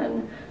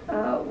on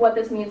what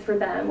this means for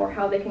them or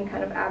how they can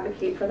kind of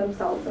advocate for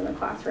themselves in the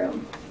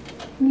classroom.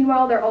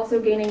 Meanwhile, they're also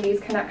gaining these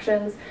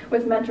connections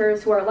with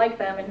mentors who are like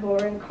them and who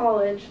are in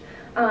college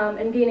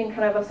and gaining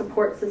kind of a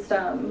support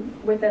system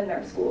within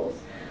their schools.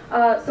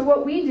 So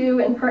what we do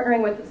in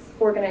partnering with this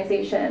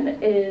organization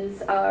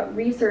is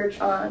research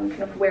on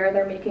kind of where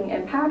they're making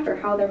impact or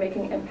how they're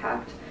making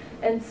impact.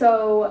 And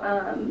so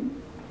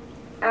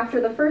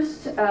after the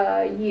first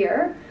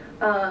year,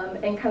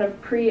 and kind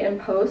of pre and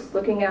post,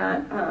 looking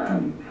at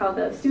how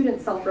the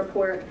students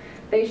self-report,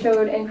 they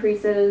showed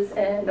increases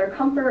in their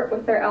comfort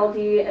with their LD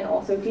and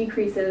also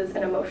decreases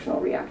in emotional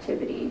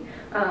reactivity.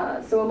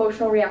 So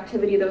emotional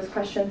reactivity, those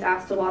questions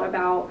asked a lot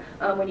about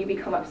when you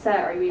become upset,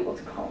 are you able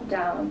to calm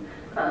down?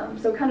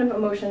 So kind of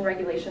emotion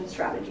regulation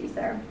strategies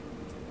there.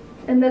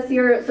 And this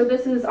year, so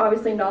this is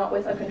obviously not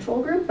with a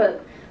control group,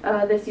 but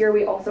this year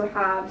we also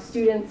have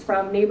students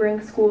from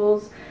neighboring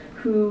schools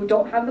who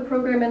don't have the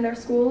program in their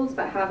schools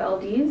but have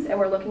LDs, and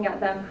we're looking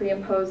at them pre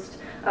and post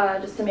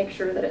just to make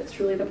sure that it's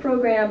truly the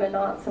program and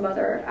not some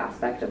other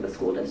aspect of the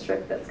school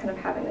district that's kind of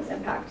having this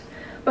impact.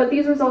 But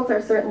these results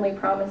are certainly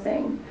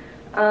promising.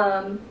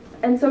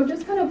 And so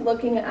just kind of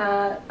looking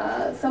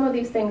at some of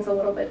these things a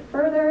little bit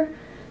further,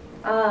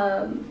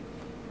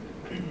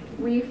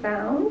 we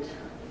found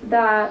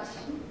that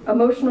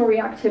emotional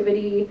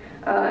reactivity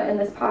in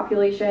this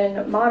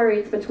population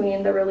moderates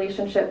between the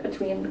relationship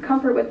between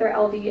comfort with their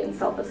LD and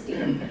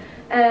self-esteem.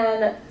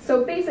 And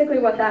so basically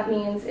what that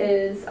means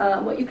is,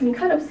 what you can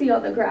kind of see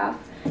on the graph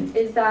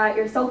is that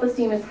your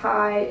self-esteem is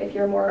high if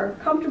you're more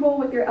comfortable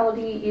with your LD,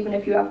 even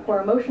if you have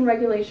poor emotion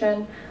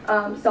regulation.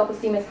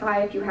 Self-esteem is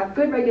high if you have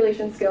good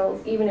regulation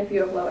skills, even if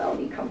you have low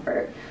LD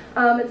comfort.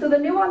 And so the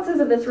nuances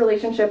of this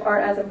relationship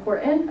aren't as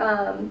important.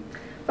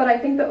 But I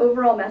think the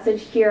overall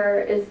message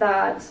here is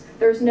that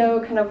there's no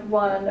kind of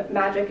one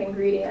magic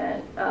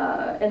ingredient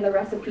in the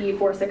recipe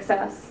for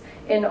success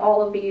in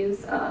all of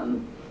these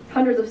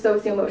hundreds of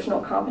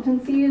socio-emotional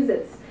competencies.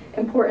 It's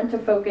important to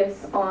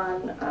focus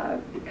on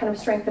kind of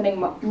strengthening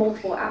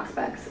multiple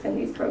aspects in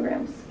these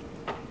programs.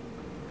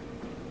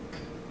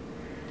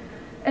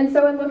 And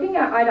so in looking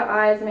at Eye to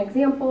Eye as an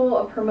example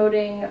of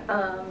promoting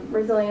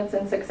resilience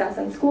and success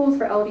in schools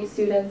for LD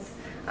students,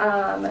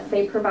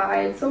 they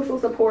provide social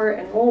support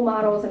and role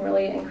models and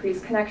really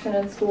increase connection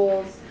in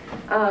schools.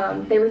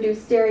 They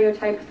reduce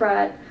stereotype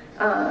threat.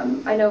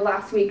 I know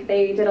last week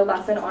they did a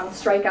lesson on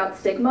strikeout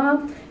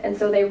stigma, and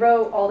so they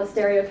wrote all the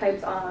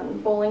stereotypes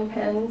on bowling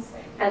pins,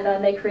 and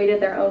then they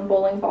created their own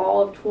bowling ball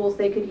of tools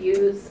they could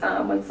use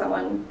when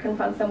someone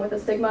confronts them with a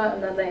stigma,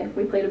 and then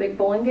we played a big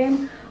bowling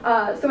game.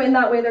 So in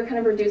that way, they're kind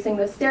of reducing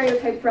the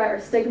stereotype threat or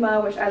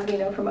stigma, which, as we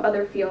know from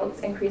other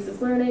fields,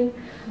 increases learning.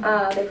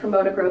 They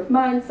promote a growth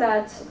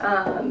mindset.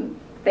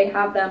 They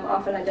have them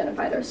often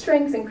identify their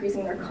strengths,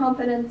 increasing their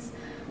confidence,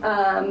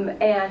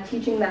 and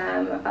teaching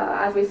them,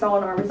 as we saw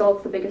in our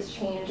results, the biggest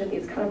change in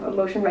these kind of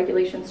emotion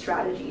regulation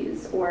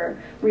strategies or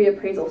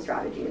reappraisal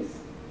strategies.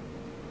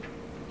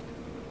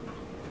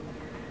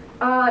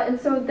 And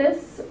so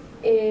this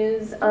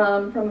is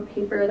from a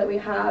paper that we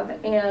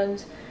have,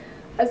 and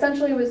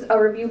essentially it was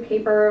a review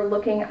paper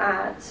looking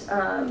at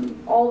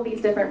all of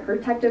these different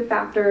protective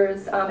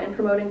factors and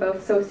promoting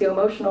both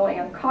socio-emotional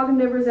and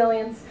cognitive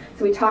resilience.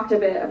 So we talked a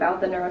bit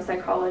about the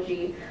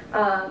neuropsychology.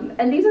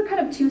 And these are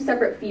kind of two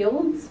separate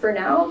fields for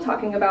now,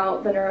 talking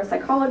about the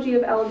neuropsychology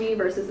of LD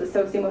versus the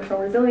socio-emotional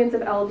resilience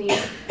of LD.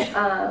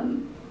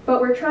 But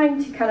we're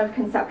trying to kind of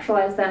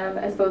conceptualize them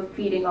as both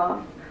feeding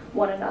off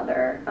one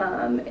another.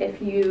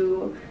 If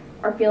you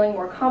are feeling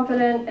more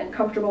confident and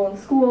comfortable in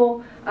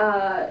school,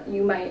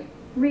 you might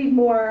read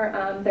more,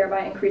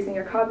 thereby increasing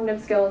your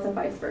cognitive skills, and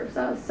vice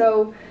versa.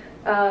 So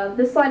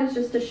this slide is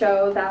just to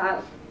show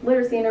that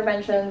literacy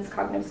interventions,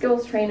 cognitive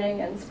skills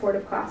training, and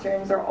supportive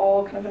classrooms are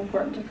all kind of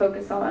important to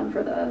focus on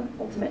for the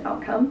ultimate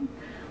outcome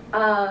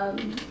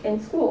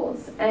in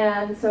schools.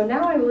 And so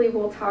now I believe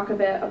we'll talk a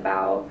bit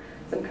about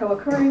some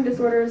co-occurring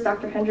disorders,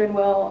 Dr. Hendren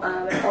will,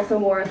 and also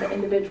more at the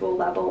individual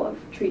level of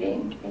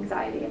treating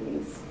anxiety in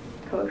these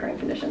co-occurring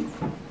conditions.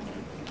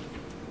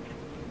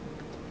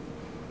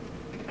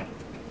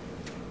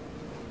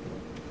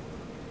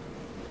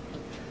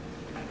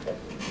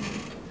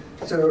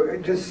 So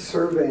just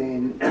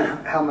surveying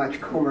how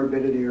much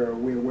comorbidity are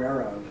we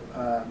aware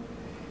of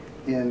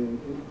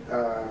in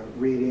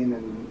reading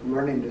and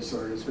learning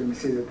disorders, we can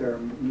see that there are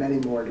many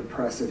more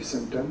depressive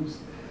symptoms.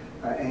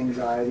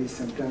 Anxiety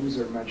symptoms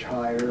are much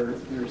higher.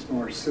 There's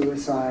more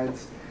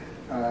suicides.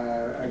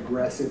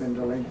 Aggressive and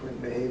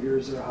delinquent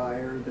behaviors are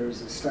higher.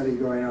 There's a study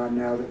going on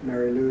now that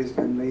Mary Lou has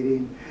been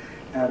leading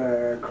at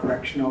a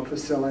correctional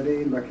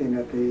facility, looking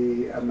at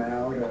the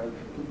amount of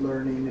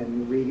learning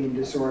and reading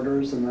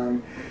disorders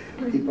among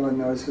people in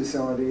those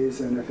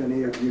facilities. And if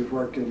any of you have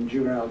worked in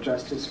juvenile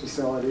justice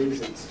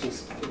facilities, it's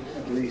just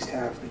at least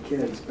half the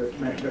kids, but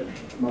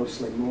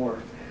mostly more.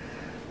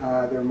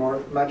 They're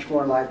much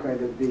more likely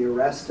to be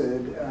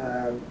arrested,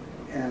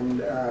 and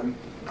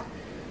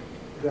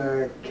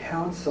the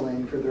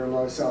counseling for their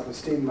low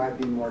self-esteem might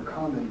be more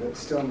common, but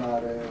still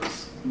not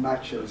as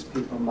much as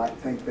people might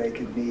think they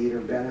could need or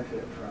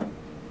benefit from.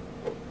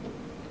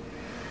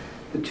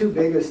 The two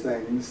biggest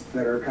things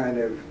that are kind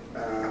of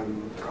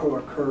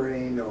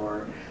co-occurring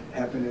or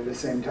happen at the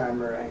same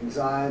time are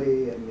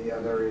anxiety, and the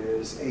other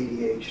is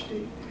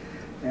ADHD.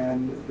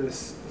 And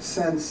this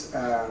sense,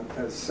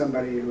 as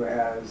somebody who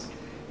has,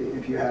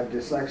 if you have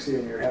dyslexia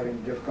and you're having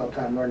a difficult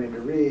time learning to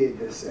read,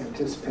 this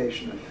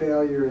anticipation of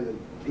failure, that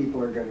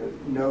people are going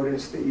to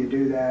notice that you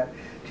do that.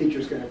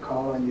 Teacher's going to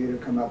call on you to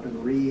come up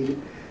and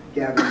read.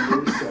 Gavin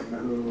Newsom,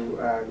 who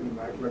you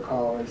might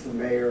recall is the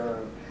mayor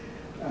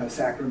of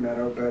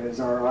Sacramento, but is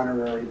our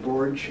honorary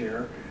board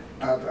chair,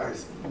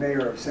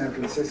 mayor of San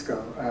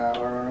Francisco,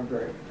 our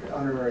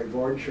honorary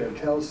board chair,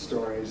 tells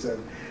stories of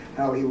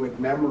how he would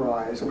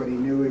memorize what he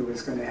knew he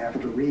was going to have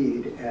to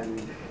read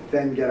and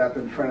then get up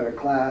in front of the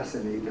class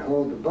and he'd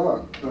hold the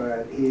book,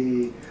 but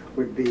he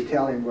would be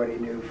telling what he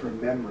knew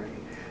from memory.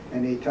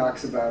 And he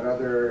talks about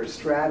other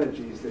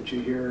strategies that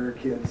you hear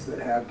kids that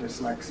have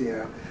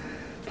dyslexia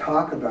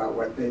talk about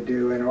what they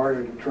do in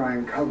order to try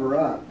and cover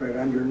up, but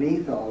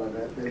underneath all of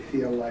it, they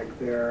feel like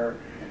they're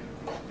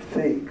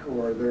fake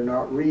or they're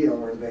not real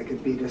or they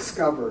could be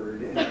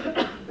discovered,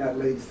 and that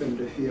leads them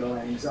to feel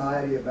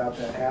anxiety about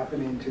that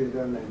happening to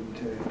them and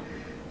to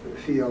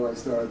feel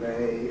as though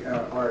they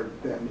are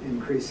then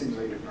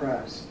increasingly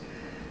depressed.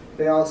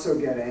 They also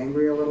get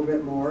angry a little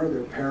bit more.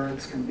 Their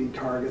parents can be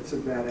targets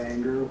of that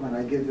anger. When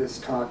I give this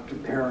talk to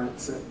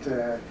parents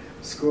at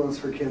schools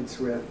for kids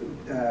with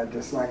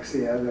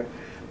dyslexia, the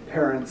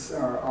parents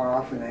are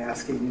often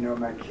asking, you know,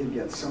 my kid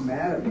gets so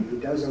mad at me. He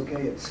does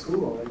okay at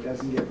school. He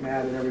doesn't get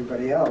mad at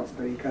everybody else,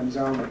 but he comes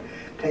home and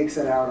takes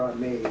it out on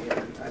me.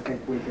 And I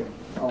think we could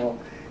all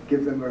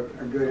give them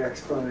a good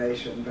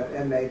explanation,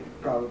 and they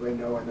probably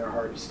know in their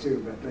hearts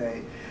too, but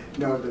they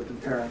know that the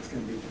parents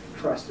can be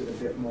trusted a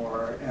bit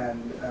more,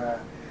 and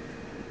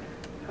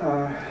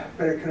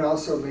but it can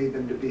also lead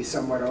them to be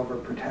somewhat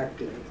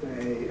overprotective.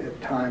 They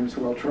at times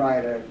will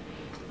try to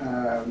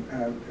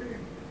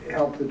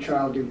help the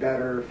child do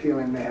better,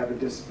 feeling they have a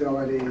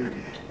disability,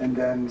 and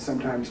then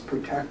sometimes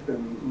protect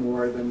them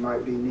more than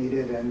might be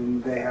needed,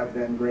 and they have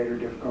then greater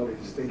difficulties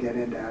as they get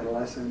into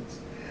adolescence.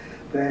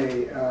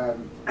 They,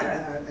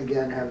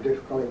 again, have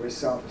difficulty with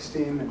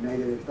self-esteem and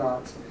negative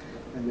thoughts,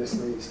 and this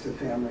leads to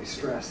family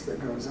stress that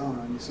goes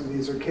on. So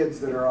these are kids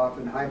that are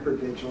often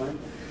hypervigilant,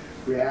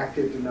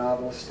 reactive to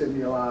novel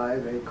stimuli.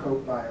 They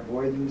cope by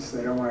avoidance.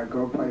 They don't want to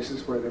go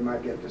places where they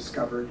might get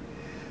discovered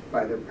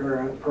by their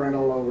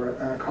parental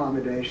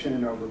accommodation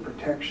and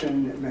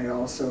overprotection. It may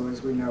also,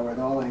 as we know with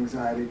all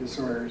anxiety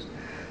disorders,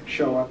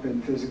 show up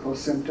in physical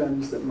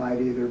symptoms that might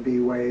either be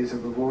ways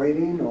of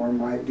avoiding or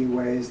might be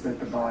ways that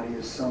the body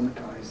is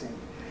somatizing.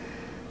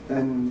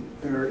 Then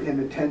their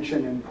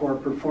inattention and poor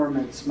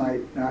performance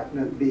might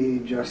not be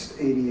just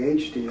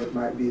ADHD, it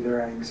might be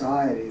their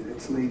anxiety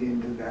that's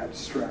leading to that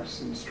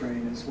stress and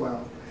strain as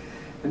well.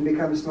 And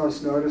becomes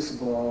most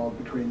noticeable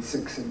between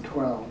 6 and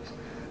 12,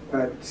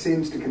 but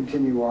seems to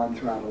continue on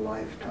throughout a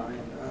lifetime.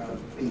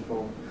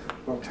 People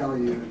will tell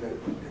you that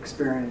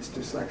experienced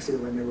dyslexia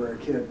when they were a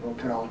kid will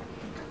tell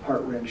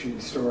heart-wrenching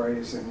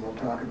stories, and we'll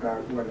talk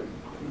about what it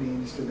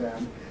means to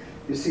them.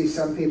 You see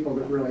some people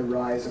that really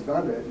rise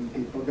above it,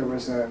 and there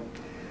was a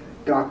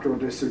doctoral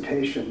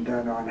dissertation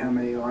done on how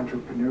many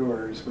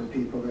entrepreneurs were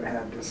people that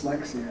had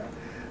dyslexia.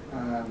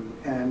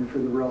 And for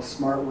the real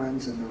smart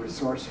ones and the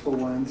resourceful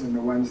ones and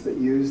the ones that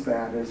use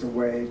that as a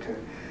way to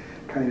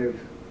kind of,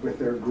 with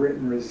their grit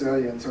and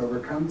resilience,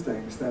 overcome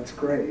things, that's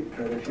great.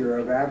 But if you're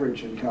of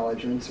average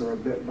intelligence or a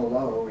bit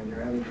below and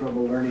you're having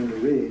trouble learning to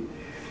read,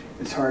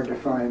 it's hard to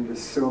find the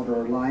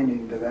silver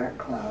lining to that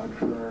cloud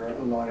for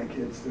a lot of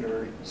kids that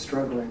are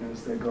struggling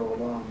as they go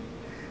along.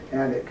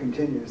 And it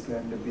continues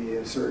then to be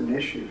a certain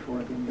issue for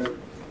them. But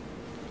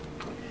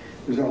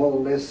there's a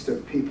whole list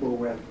of people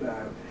with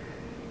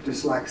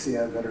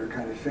dyslexia that are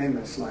kind of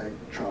famous, like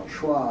Charles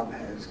Schwab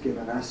has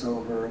given us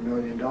over $1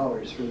 million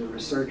for the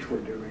research we're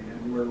doing,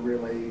 and we're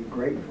really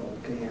grateful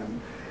to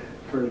him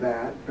for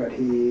that. But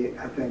he,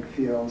 I think,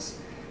 feels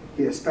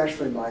he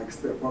especially likes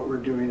that what we're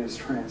doing is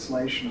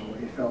translational.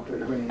 He felt that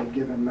when he had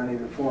given money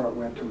before, it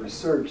went to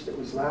research that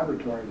was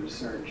laboratory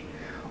research,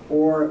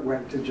 or it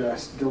went to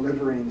just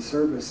delivering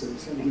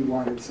services, and he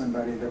wanted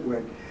somebody that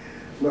would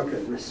look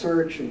at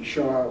research and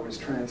show how it was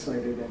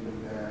translated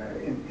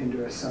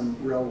into some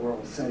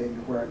real-world setting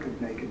where it could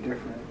make a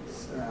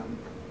difference.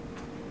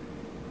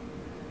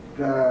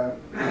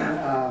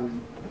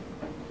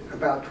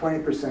 About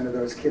 20% of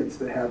those kids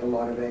that have a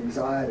lot of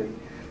anxiety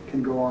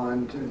can go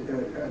on to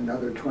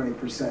another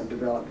 20%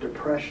 develop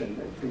depression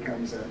that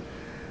becomes a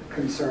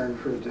concern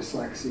for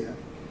dyslexia.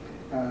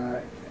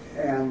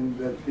 and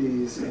that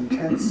these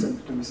intense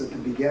symptoms at the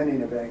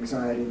beginning of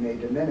anxiety may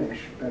diminish,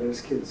 but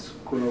as kids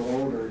grow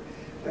older,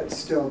 that's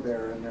still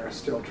there, and there are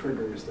still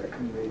triggers that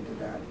can lead to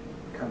that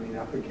coming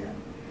up again.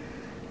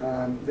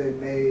 They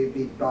may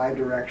be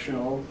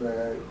bidirectional.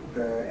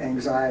 The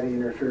anxiety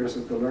interferes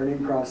with the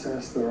learning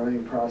process. The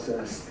learning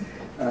process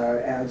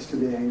adds to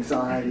the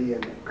anxiety,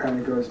 and it kind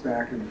of goes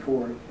back and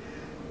forth.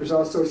 There's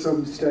also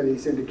some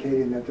studies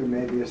indicating that there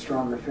may be a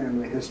stronger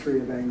family history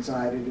of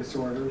anxiety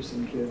disorders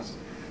in kids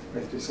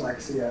with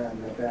dyslexia,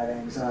 and that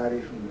anxiety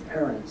from the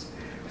parents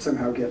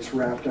somehow gets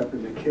wrapped up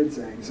in the kids'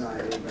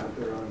 anxiety about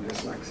their own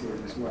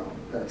dyslexia as well.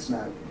 That's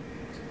not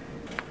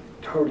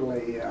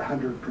totally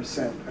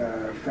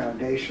 100%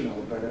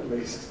 foundational, but at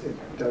least it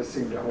does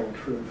seem to hold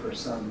true for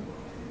some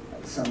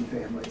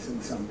families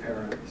and some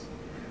parents.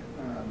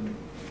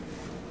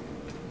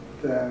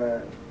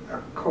 The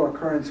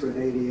co-occurrence with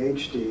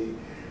ADHD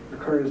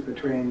occurs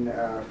between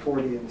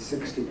 40 and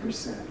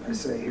 60%. I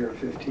say here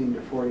 15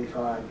 to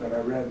 45, but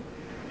I read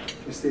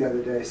just the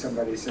other day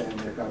somebody saying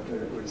they thought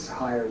that it was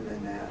higher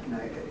than that.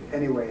 And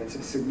anyway, it's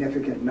a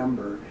significant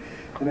number.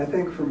 And I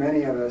think for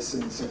many of us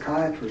in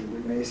psychiatry, we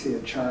may see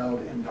a child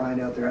and find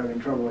out they're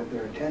having trouble with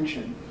their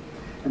attention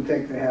and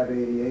think they have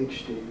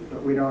ADHD,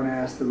 but we don't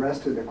ask the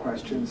rest of the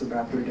questions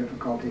about their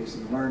difficulties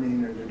in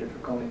learning or their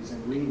difficulties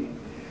in reading,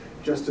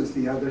 just as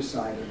the other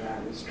side of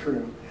that is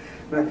true.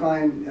 And I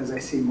find, as I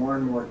see more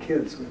and more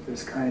kids with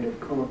this kind of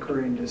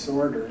co-occurring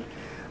disorder,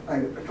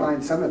 I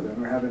find some of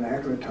them are having a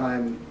heck of a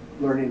time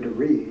learning to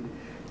read,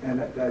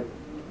 and I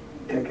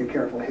take a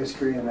careful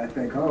history and I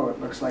think, oh, it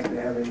looks like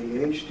they have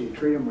ADHD,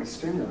 treat them with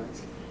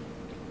stimulants.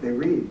 They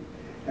read.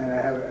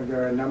 And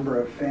there are a number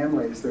of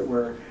families that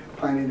were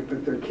planning to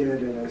put their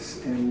kid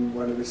in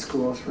one of the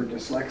schools for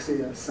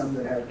dyslexia, some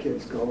that have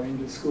kids going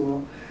to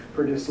school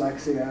for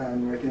dyslexia,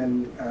 and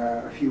within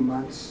a few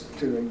months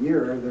to a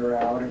year, they're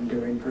out and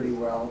doing pretty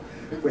well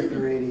with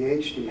their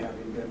ADHD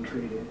having been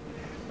treated.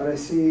 But I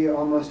see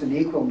almost an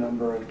equal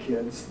number of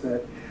kids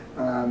that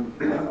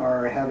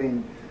are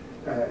having,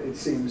 it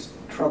seems,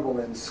 trouble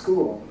in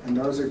school. And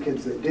those are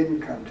kids that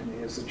didn't come to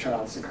me as a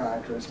child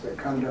psychiatrist, but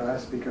come to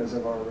us because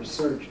of our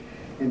research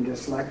in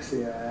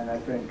dyslexia. And I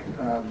think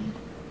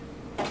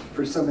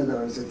for some of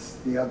those, it's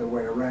the other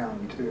way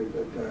around, too,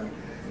 that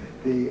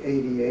the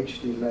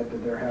ADHD led to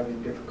their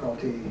having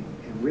difficulty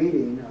in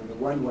reading on the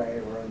one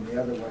way, or on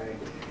the other way,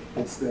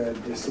 it's the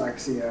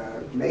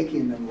dyslexia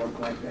making them look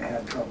like they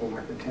had trouble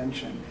with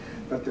attention.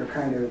 But they're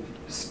kind of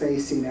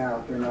spacing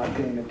out. They're not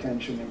paying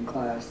attention in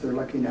class. They're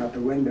looking out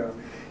the window,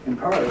 in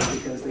part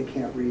because they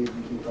can't read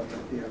and keep up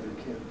with the other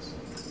kids.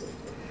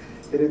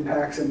 It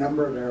impacts a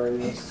number of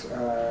areas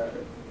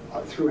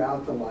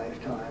throughout the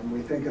lifetime.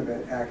 We think of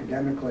it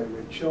academically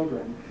with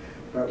children,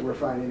 but we're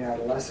finding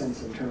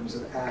adolescents in terms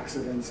of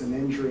accidents and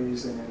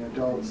injuries, and in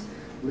adults,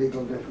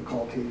 legal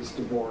difficulties,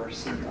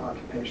 divorce, and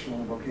occupational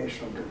and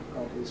vocational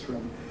difficulties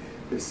from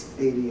this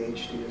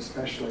ADHD,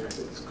 especially if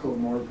it's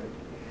comorbid.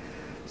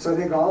 So I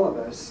think all of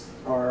us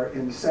are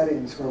in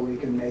settings where we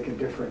can make a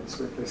difference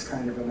with this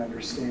kind of an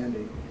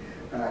understanding.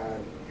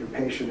 Your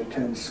patient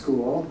attends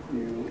school,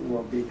 you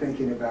will be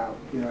thinking about,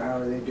 how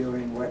are they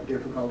doing, what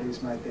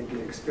difficulties might they be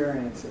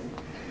experiencing.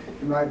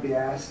 You might be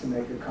asked to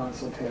make a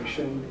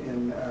consultation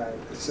in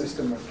a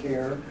system of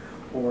care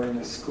or in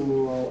a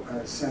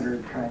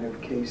school-centered kind of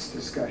case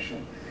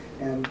discussion.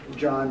 And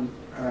John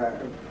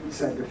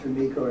said to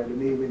Fumiko and to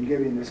me when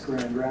giving this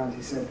grand rounds,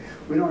 he said,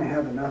 we don't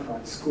have enough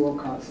on school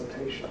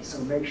consultation, so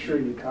make sure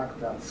you talk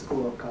about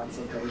school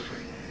consultation.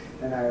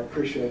 And I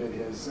appreciated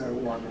his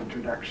warm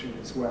introduction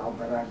as well,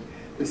 but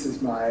this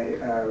is my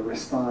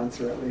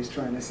response, or at least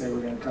trying to say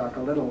we're going to talk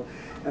a little.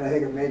 And I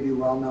think it may be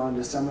well known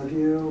to some of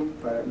you,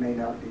 but it may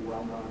not be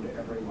well known to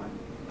everyone.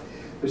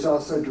 There's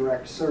also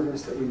direct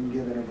service that we can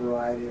give in a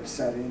variety of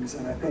settings,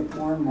 and I think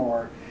more and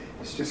more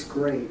it's just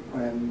great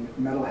when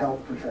mental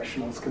health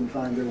professionals can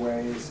find their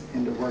ways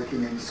into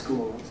working in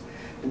schools.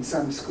 And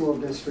some school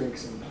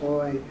districts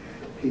employ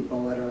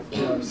people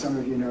that some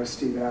of you know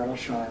Steve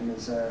Adelsheim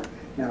is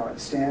now at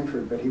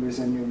Stanford, but he was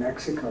in New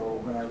Mexico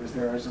when I was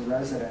there as a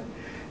resident.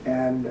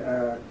 And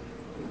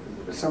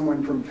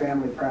someone from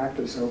family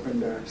practice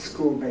opened a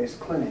school-based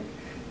clinic.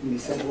 And he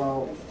said,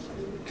 well,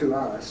 to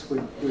us,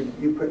 would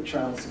you put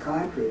child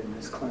psychiatry in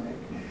this clinic?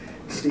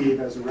 Steve,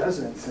 as a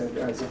resident, said,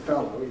 as a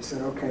fellow, he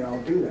said, okay,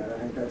 I'll do that. I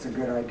think that's a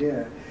good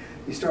idea.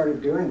 He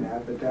started doing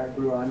that, but that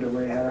grew on to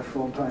where he had a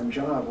full-time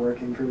job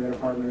working for the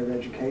Department of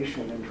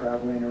Education and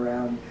traveling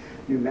around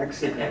New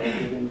Mexico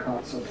giving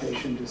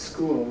consultation to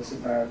schools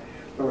about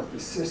both the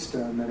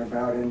system and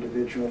about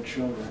individual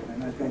children.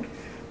 And I think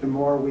the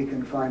more we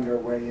can find our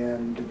way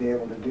in to be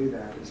able to do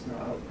that as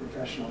mental health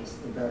professionals,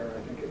 the better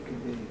I think it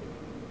could be.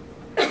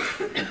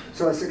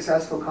 So a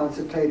successful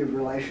consultative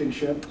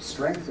relationship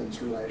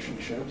strengthens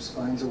relationships,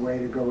 finds a way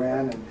to go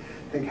in and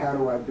think, how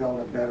do I build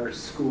a better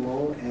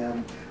school?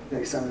 And I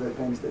think some of the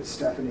things that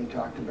Stephanie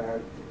talked about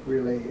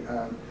really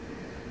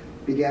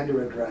began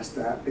to address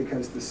that,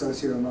 because the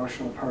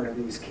socio-emotional part of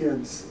these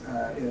kids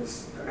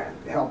is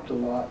helped a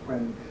lot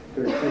when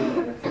they're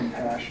treated with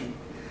compassion.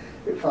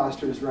 It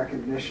fosters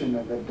recognition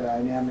of the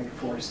dynamic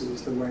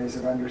forces, the ways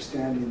of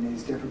understanding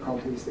these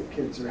difficulties that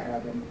kids are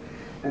having,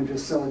 and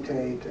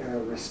facilitate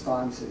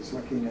responses,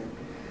 looking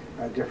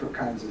at different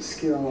kinds of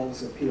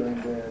skills,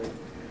 appealing to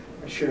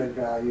shared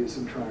values,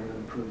 and trying to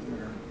improve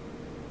their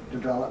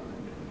development.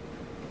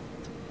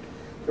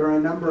 There are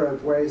a number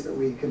of ways that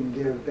we can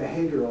give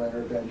behavioral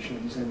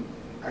interventions, and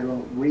I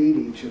won't read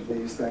each of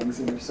these things,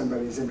 and if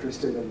somebody's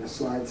interested in the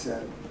slide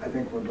set, I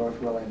think we're both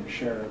willing to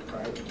share it,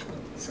 right?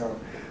 So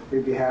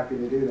we'd be happy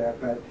to do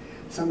that, but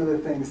some of the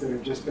things that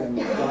have just been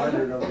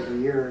garnered over the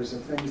years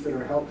of things that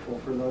are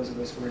helpful for those of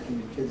us working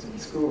with kids in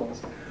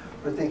schools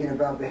are thinking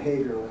about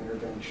behavioral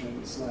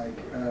interventions like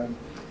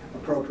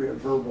appropriate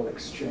verbal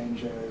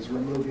exchanges,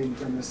 removing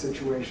from the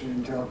situation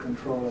until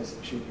control is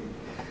achieved,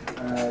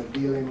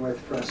 dealing with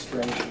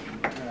frustration,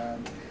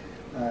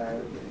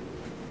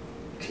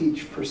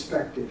 teach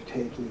perspective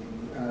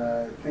taking,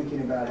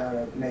 thinking about how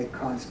to make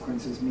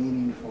consequences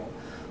meaningful.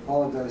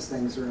 All of those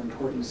things are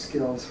important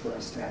skills for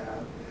us to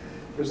have.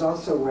 There's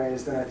also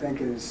ways that I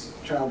think as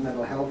child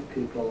mental health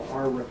people,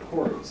 our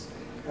reports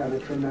have a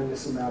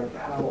tremendous amount of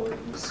power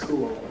in the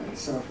school. And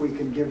so if we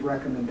can give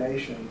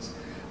recommendations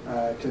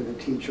to the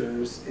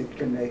teachers, it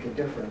can make a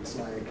difference,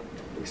 like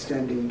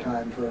extending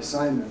time for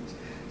assignments.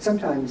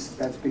 Sometimes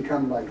that's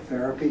become like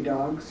therapy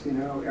dogs, you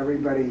know,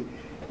 everybody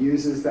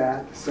uses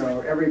that,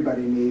 so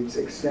everybody needs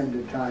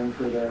extended time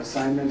for their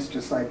assignments,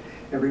 just like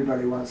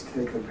everybody wants to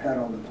take their pet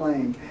on the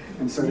plane,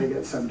 and so they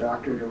get some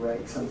doctor to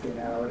write something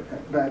out.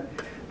 But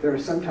there are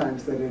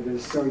sometimes that it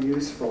is so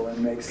useful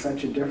and makes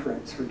such a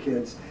difference for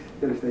kids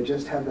that if they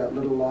just have that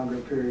little longer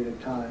period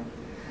of time,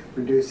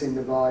 reducing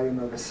the volume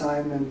of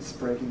assignments,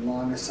 breaking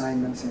long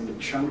assignments into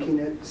chunking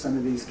it. Some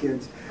of these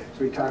kids,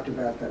 so we talked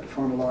about that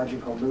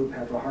phonological loop,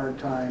 have a hard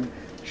time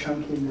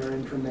chunking their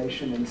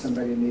information, and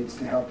somebody needs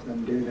to help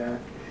them do that.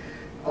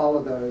 All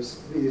of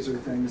these are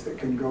things that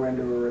can go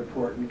into a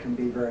report and can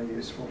be very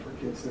useful for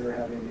kids that are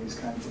having these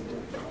kinds of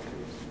difficulties.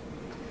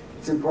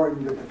 It's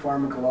important that the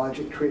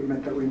pharmacologic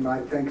treatment that we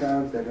might think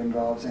of that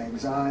involves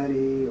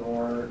anxiety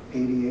or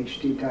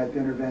ADHD type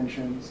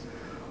interventions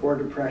or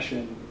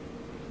depression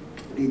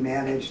be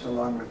managed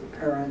along with the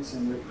parents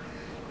and with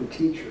the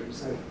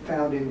teachers. I've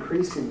found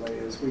increasingly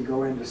as we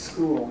go into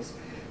schools,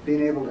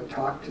 being able to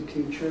talk to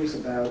teachers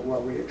about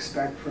what we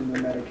expect from the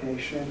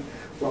medication,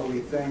 what we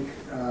think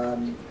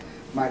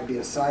might be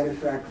a side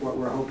effect, what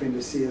we're hoping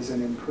to see as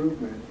an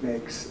improvement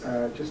makes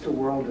just a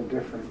world of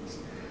difference.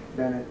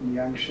 Bennett and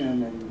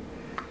Youngshin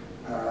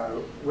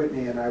and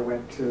Whitney and I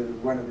went to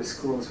one of the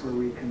schools where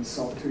we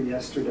consult to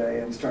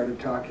yesterday and started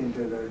talking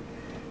to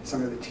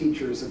some of the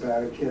teachers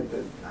about a kid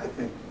that I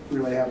think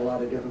really had a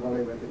lot of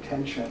difficulty with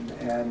attention,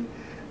 and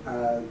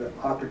the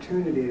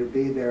opportunity to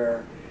be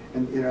there,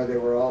 and you know, they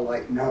were all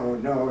like, no,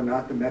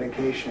 not the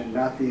medication,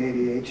 not the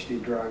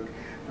ADHD drug.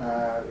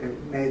 It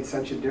made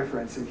such a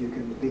difference if you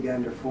can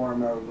begin to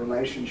form a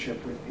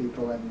relationship with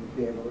people and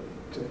be able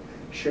to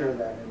share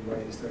that in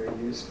ways that are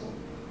useful.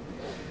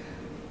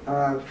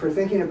 For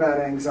thinking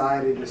about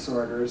anxiety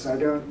disorders, I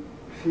don't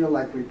feel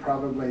like we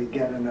probably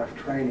get enough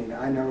training.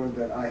 I know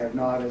that I have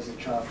not as a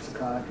child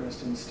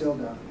psychiatrist and still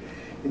don't.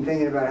 In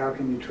thinking about how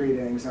can you treat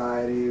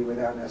anxiety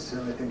without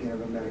necessarily thinking of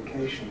a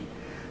medication.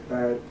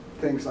 But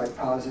things like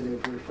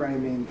positive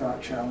reframing,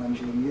 thought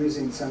challenging,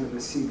 using some of the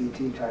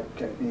CBT type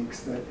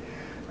techniques that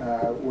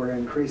we're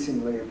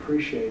increasingly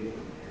appreciating.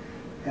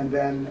 And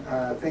then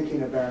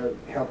thinking about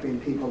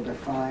helping people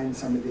define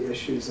some of the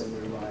issues in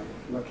their life,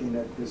 looking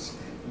at this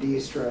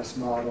de-stress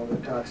model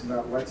that talks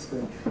about what's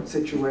the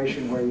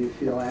situation where you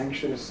feel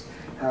anxious,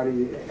 how do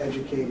you,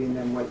 educating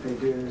them what they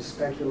do,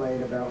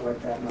 speculate about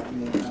what that might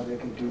mean, how they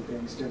could do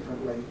things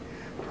differently,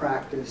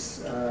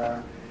 practice,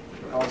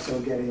 also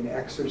getting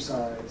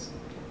exercise,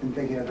 and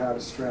thinking of how to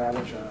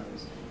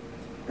strategize.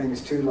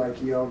 Things too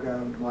like yoga,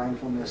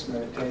 mindfulness,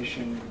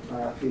 meditation,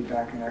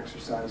 feedback and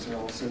exercise are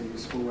also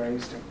useful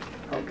ways to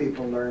help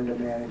people learn to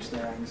manage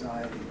their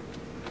anxiety.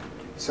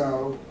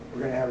 So we're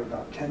going to have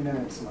about 10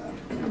 minutes left.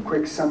 A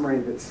quick summary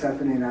that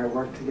Stephanie and I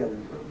worked together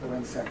for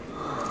 1 second.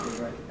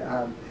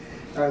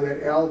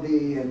 That LD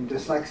and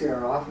dyslexia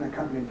are often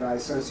accompanied by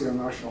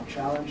socio-emotional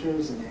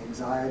challenges and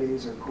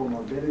anxieties or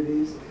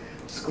comorbidities.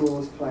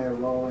 Schools play a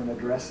role in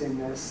addressing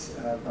this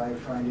by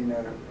finding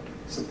a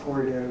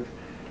supportive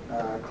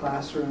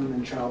classroom,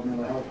 and child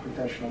mental health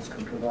professionals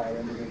can provide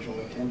individual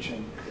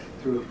attention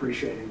through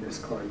appreciating this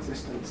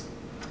coexistence.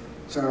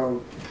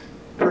 So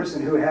the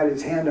person who had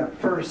his hand up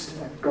first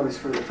goes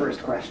for the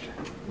first question.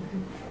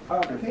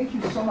 Thank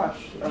you so much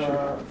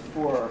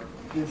for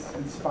this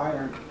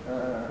inspired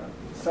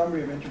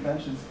summary of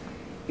interventions.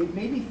 It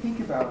made me think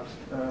about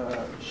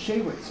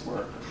Shaywick's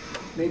work,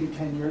 maybe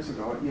 10 years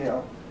ago at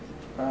Yale.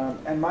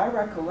 And my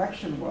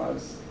recollection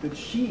was that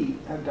she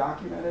had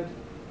documented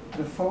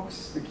the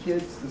folks, the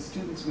kids, the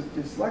students with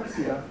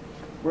dyslexia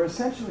were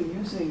essentially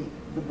using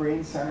the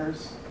brain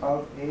centers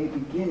of a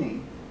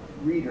beginning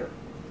reader.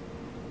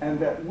 And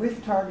that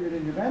with targeted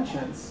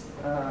interventions,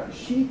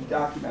 she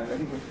documented, I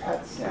think with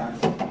PET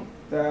scans,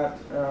 that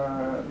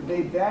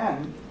they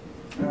then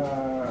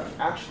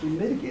actually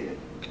mitigated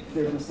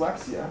their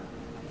dyslexia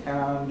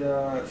and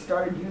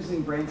started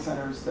using brain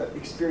centers that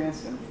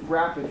experienced and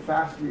rapid,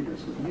 fast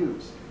readers would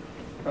use.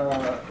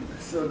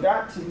 So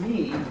that, to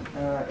me,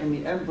 in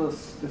the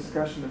endless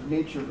discussion of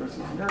nature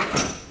versus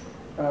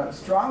nurture,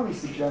 strongly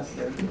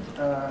suggested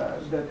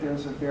that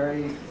there's a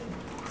very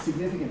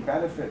significant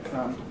benefit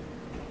from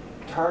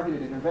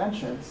targeted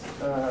interventions,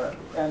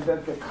 and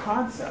that the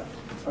concept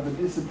of a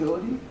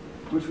disability,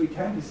 which we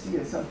tend to see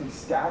as something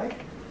static,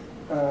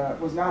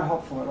 was not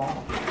helpful at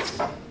all.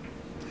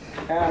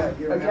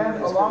 And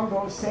again, along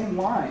those same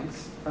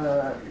lines,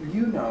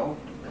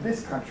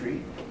 this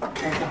country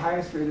has the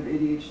highest rate of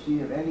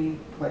ADHD of any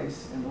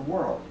place in the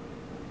world.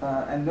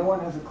 And no one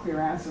has a clear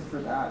answer for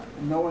that.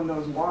 And no one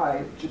knows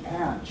why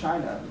Japan,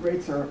 China,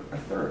 rates are a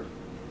third.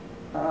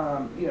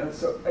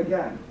 So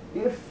again,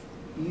 if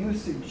you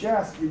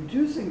suggest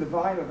reducing the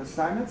volume of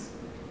assignments,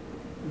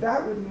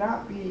 that would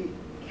not be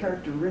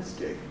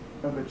characteristic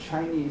of a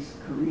Chinese,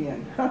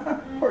 Korean,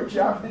 or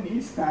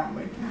Japanese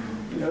family.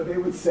 They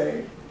would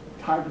say,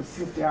 time to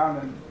sit down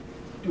and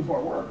do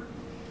more work.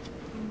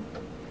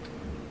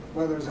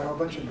 Well, there's a whole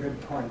bunch of good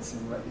points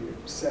in what you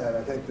said.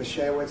 I think the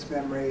Shaywitz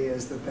memory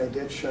is that they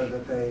did show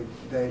that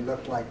they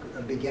looked like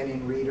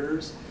beginning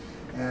readers,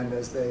 and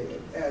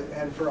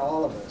and for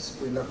all of us,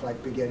 we look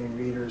like beginning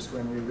readers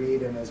when we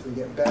read, and as we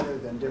get better,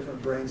 then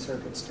different brain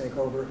circuits take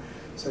over,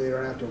 so you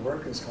don't have to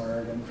work as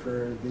hard. And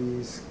for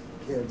these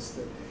kids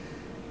that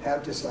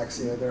have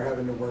dyslexia, they're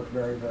having to work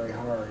very, very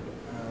hard.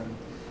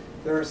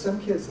 There are some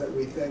kids that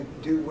we think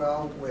do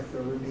well with the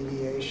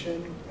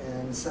remediation,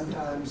 and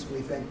sometimes we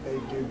think they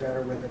do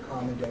better with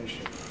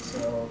accommodation.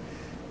 So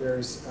there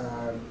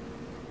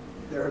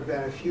have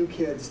been a few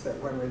kids that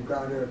when we've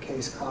gone to a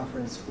case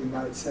conference, we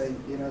might say,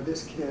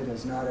 this kid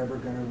is not ever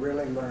going to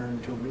really learn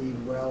to read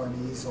well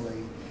and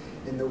easily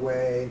in the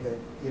way that,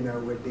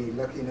 would be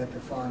looking at the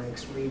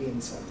phonics,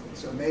 reading something.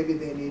 So maybe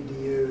they need to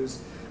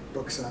use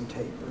books on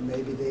tape, or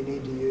maybe they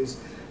need to use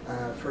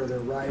for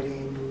their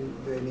writing,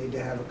 they need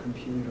to have a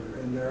computer,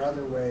 and there are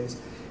other ways.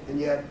 And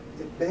yet,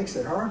 it makes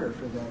it harder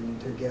for them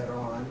to get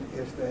on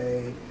if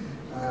they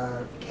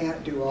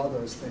can't do all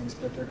those things.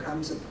 But there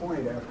comes a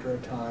point after a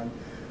time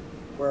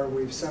where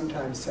we've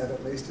sometimes said,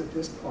 at least at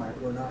this point,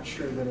 we're not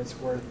sure that it's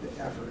worth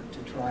the effort to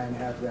try and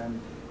have them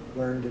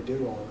learn to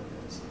do all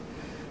of this.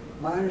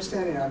 My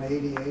understanding on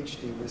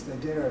ADHD was they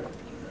did a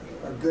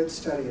good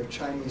study of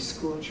Chinese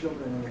school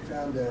children, and they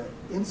found the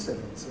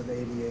incidence of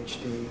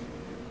ADHD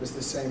was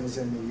the same as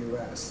in the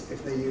US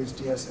if they used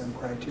DSM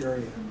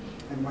criteria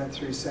and went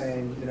through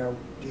saying, do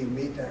you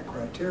meet that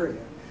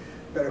criteria?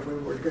 But if we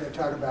were going to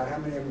talk about how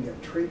many of them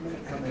get treatment,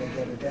 how many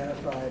get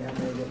identified, how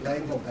many get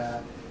labeled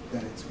that,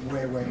 then it's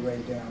way, way,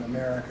 way down.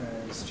 America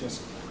is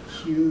just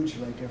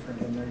hugely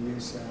different in their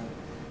use of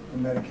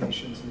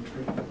medications and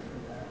treatment for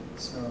that.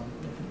 So I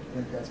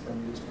think that's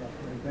been used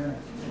properly then.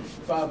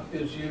 Bob,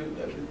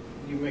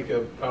 you make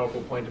a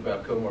powerful point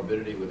about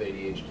comorbidity with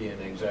ADHD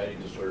and anxiety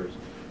disorders.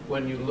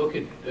 When you look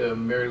at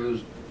Mary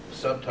Lou's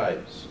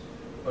subtypes,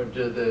 or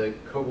do the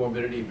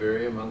comorbidity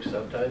vary among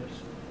subtypes?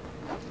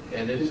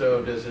 And if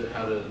so,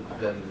 how does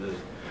then the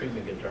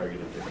treatment get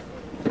targeted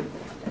differently?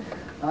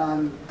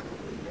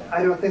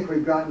 I don't think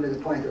we've gotten to the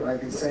point that I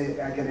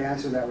can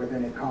answer that with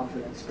any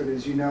confidence. But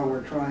as you know,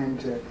 we're trying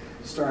to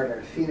start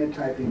a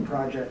phenotyping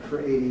project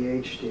for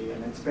ADHD,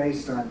 and it's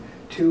based on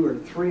 2 or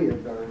 3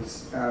 of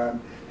those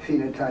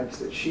phenotypes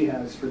that she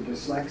has for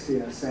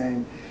dyslexia,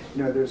 saying,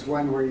 there's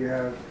one where you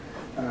have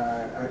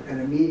an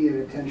immediate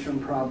attention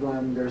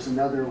problem. There's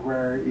another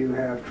where you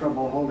have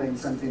trouble holding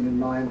something in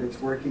mind that's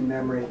working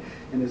memory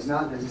and is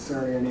not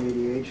necessarily an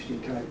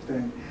ADHD type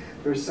thing.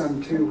 There's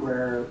some too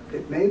where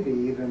it may be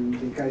even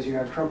because you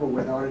have trouble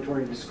with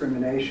auditory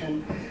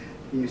discrimination.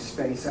 You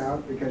space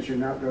out because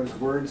those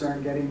words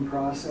aren't getting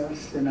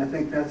processed. And I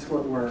think that's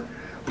what we're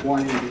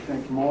wanting to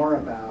think more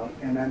about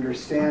and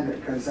understand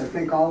it, because I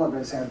think all of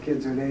us have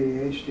kids with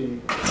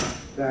ADHD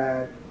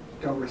that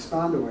don't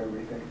respond the way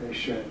we think they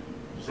should.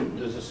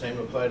 Does the same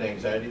apply to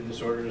anxiety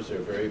disorders? Is there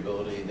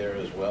variability there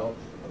as well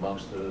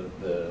amongst the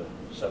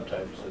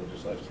subtypes of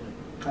dyslexia?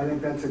 I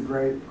think that's a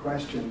great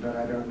question, but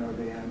I don't know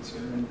the answer.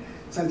 And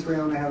since we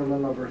only have a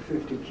little over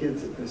 50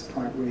 kids at this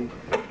point, we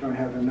don't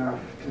have enough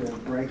to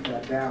break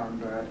that down,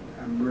 but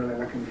I'm really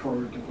looking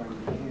forward to when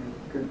we can.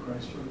 Good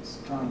questions.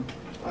 Tom?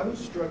 I was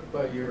struck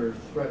by your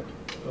threat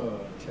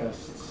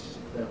tests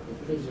that the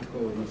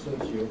physical and the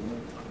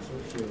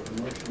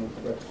socio-emotional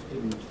threats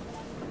didn't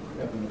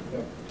have an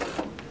effect.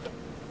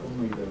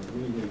 Only the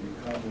reading and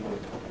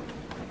cognitive.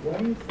 Why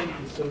do you think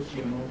the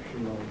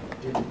socio-emotional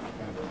didn't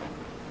have it?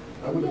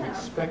 I would have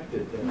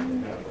expected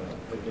them to have a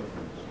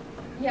difference.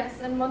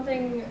 Yes, and one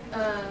thing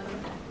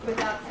with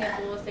that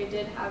sample is they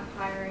did have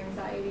higher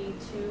anxiety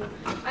too.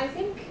 I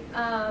think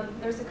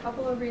there's a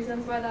couple of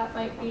reasons why that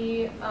might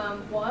be.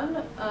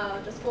 One,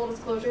 just full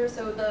disclosure,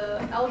 so the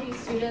LD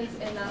students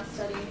in that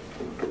study,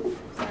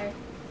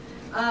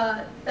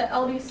 the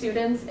LD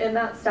students in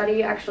that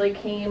study actually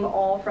came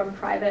all from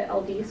private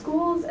LD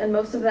schools, and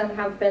most of them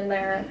have been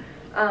there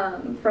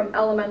from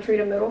elementary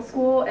to middle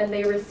school, and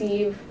they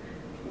receive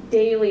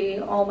daily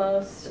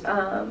almost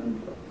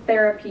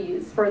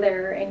therapies for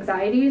their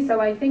anxiety. So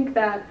I think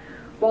that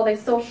while they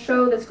still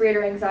show this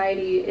greater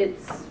anxiety,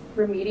 it's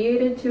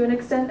remediated to an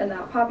extent in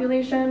that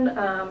population.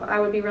 I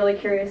would be really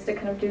curious to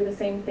kind of do the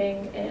same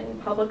thing in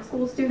public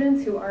school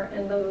students who aren't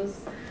in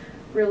those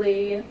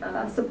really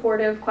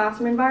supportive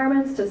classroom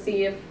environments, to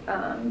see if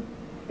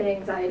the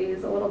anxiety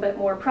is a little bit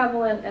more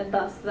prevalent, and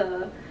thus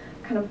the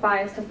kind of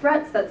bias to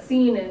threats that's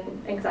seen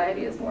in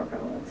anxiety is more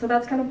prevalent. So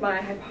that's kind of my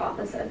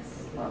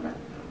hypothesis on that.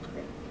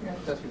 Yeah,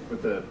 that's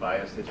with the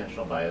bias, the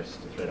attentional bias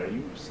to threat. Are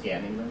you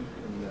scanning them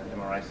in the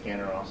MRI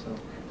scanner also?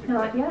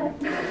 Not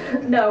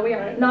yet. No, we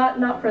aren't.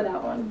 Not for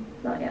that one.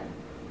 Not yet.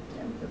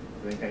 Yeah.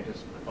 I think I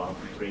just followed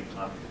the great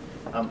talk.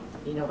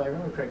 You know, if I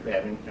remember correctly, I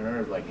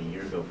remember like a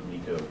year ago from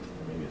Nico, or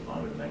maybe it's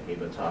longer than that,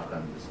 gave a talk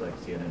on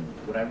dyslexia, and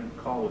what I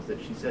recall was that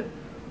she said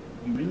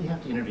you really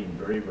have to intervene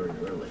very, very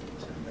early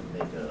to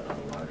make a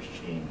large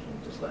change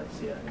in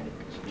dyslexia. And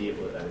to be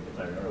able, if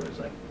I remember, it was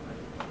like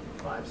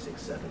 5,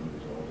 6, 7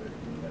 years older.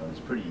 You know,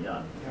 it's pretty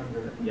young.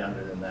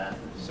 Younger than that.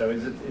 So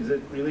is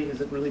it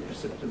really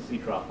precipitously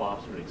drop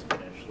off sort of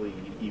exponentially,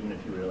 even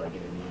if you were like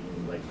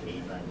in like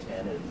 8, 9,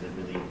 10? Is it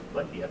really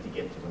like you have to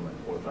get to them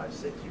like 4, 5,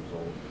 6 years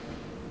old?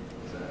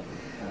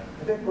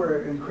 I think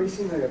we're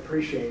increasingly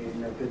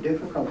appreciating that the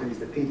difficulties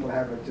that people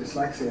have with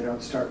dyslexia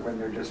don't start when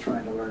they're just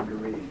trying to learn to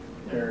read.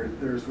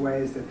 There's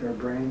ways that their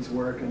brains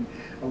work, and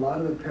a lot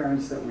of the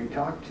parents that we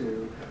talk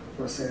to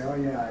will say, oh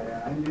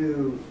yeah, I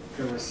knew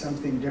there was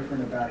something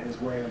different about his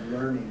way of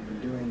learning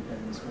and doing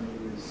things when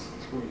he was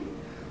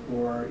 3,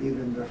 or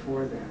even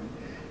before then.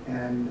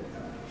 And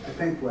I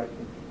think what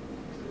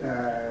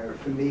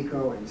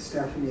Fumiko and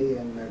Stephanie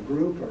and the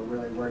group are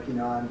really working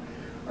on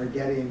are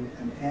getting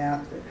an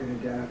app that can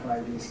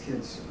identify these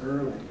kids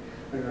early.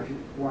 I don't know if you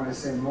want to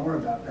say more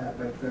about that,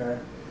 but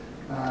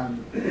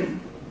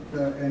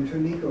and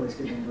Fumiko is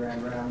giving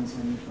grand rounds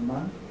in a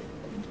month?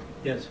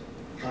 Yes,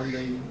 on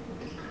the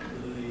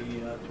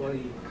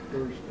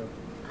 21st of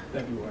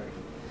February.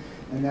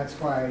 And that's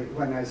why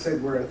when I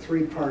said we're a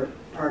 3-part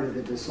of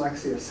the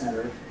Dyslexia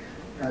Center,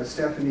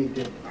 Stephanie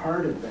did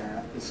part of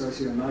that, the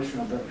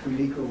socio-emotional, but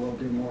Fumiko will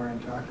do more in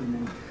talking.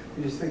 And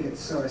we just think it's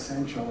so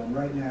essential. And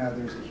right now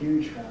there's a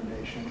huge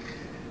foundation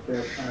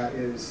that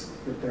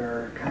that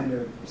they're kind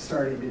of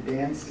starting to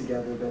dance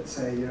together that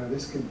say, you know,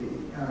 this could be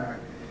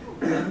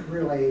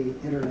really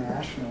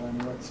international in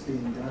what's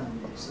being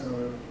done.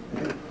 So I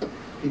think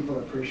people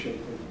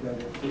appreciate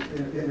that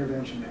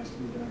intervention has to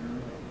be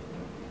done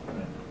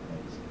early.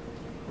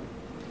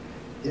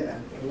 Yeah,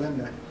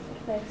 Linda.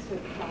 Thanks for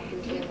the talk. It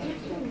was very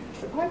interesting.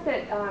 The part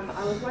that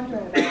I was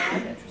wondering about,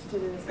 I'm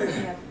interested in, is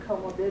looking at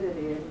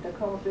comorbidity and the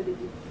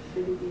comorbidity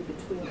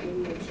between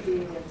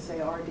ADHD and,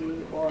 say,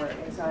 RD or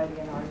anxiety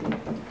and RD.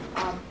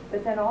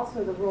 But then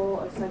also the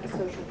role of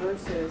psychosocial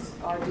versus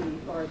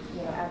RD, or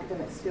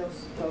academic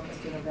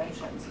skills-focused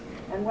interventions.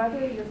 And whether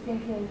you're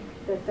thinking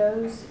that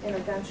those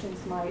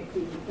interventions might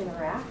be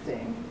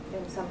interacting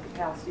in some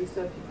capacity.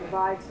 So if you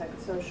provide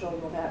psychosocial,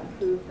 will that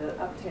improve the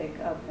uptake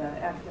of the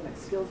academic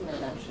skills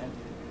intervention?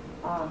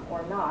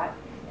 Or not.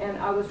 And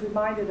I was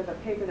reminded of a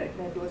paper that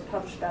maybe was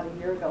published about a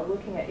year ago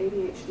looking at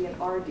ADHD and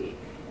RD.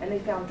 And they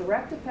found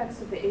direct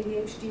effects of the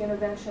ADHD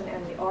intervention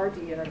and the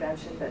RD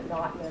intervention, but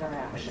not in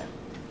interaction.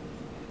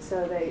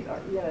 So they are,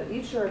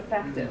 each are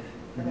effective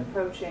in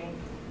approaching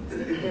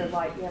their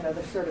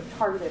the sort of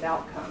targeted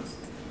outcomes.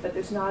 But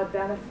there's not a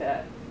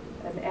benefit,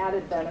 an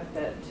added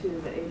benefit to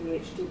the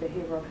ADHD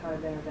behavioral kind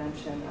of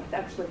intervention. I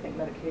actually think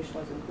medication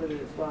was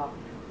included as well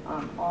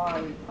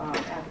on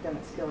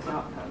academic skills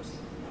outcomes.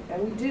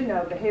 And we do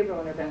know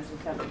behavioral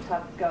interventions have a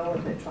tough go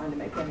of it trying to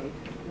make any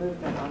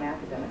movement on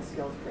academic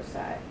skills per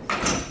se.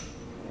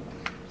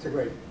 It's a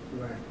great, you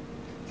want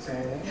to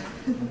say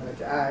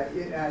anything?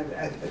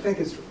 I think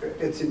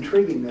it's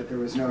intriguing that there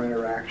was no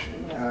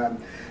interaction.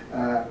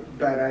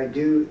 But I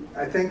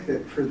think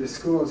that for the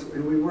schools,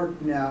 and we work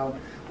now,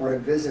 or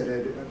have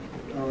visited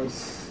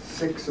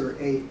 6 or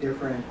 8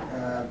 different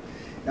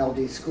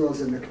LD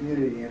schools in the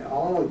community, and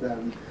all of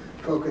them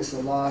focus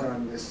a lot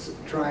on this,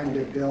 trying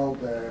to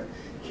build the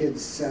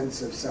kids'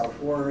 sense of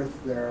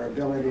self-worth, their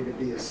ability to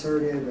be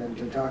assertive and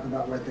to talk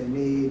about what they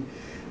need,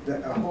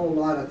 a whole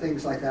lot of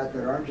things like that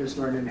that aren't just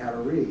learning how to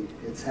read.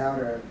 It's how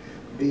to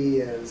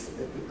be as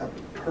a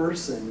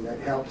person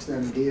that helps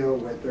them deal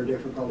with their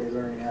difficulty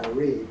learning how to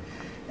read.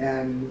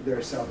 And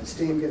their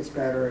self-esteem gets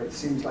better, it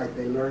seems like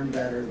they learn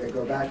better, they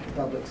go back to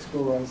public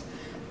schools,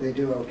 they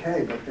do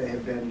okay, but they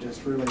have been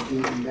just really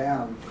beaten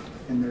down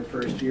in their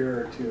first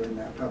year or 2 in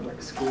that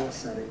public school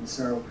setting.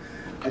 So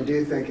I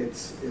do think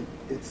it's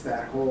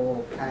that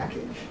whole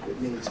package that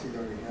needs to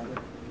go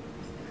together.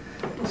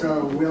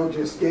 So Will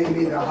just gave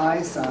me the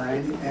high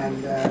sign,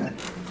 and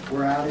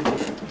we're out of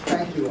here.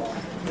 Thank you all.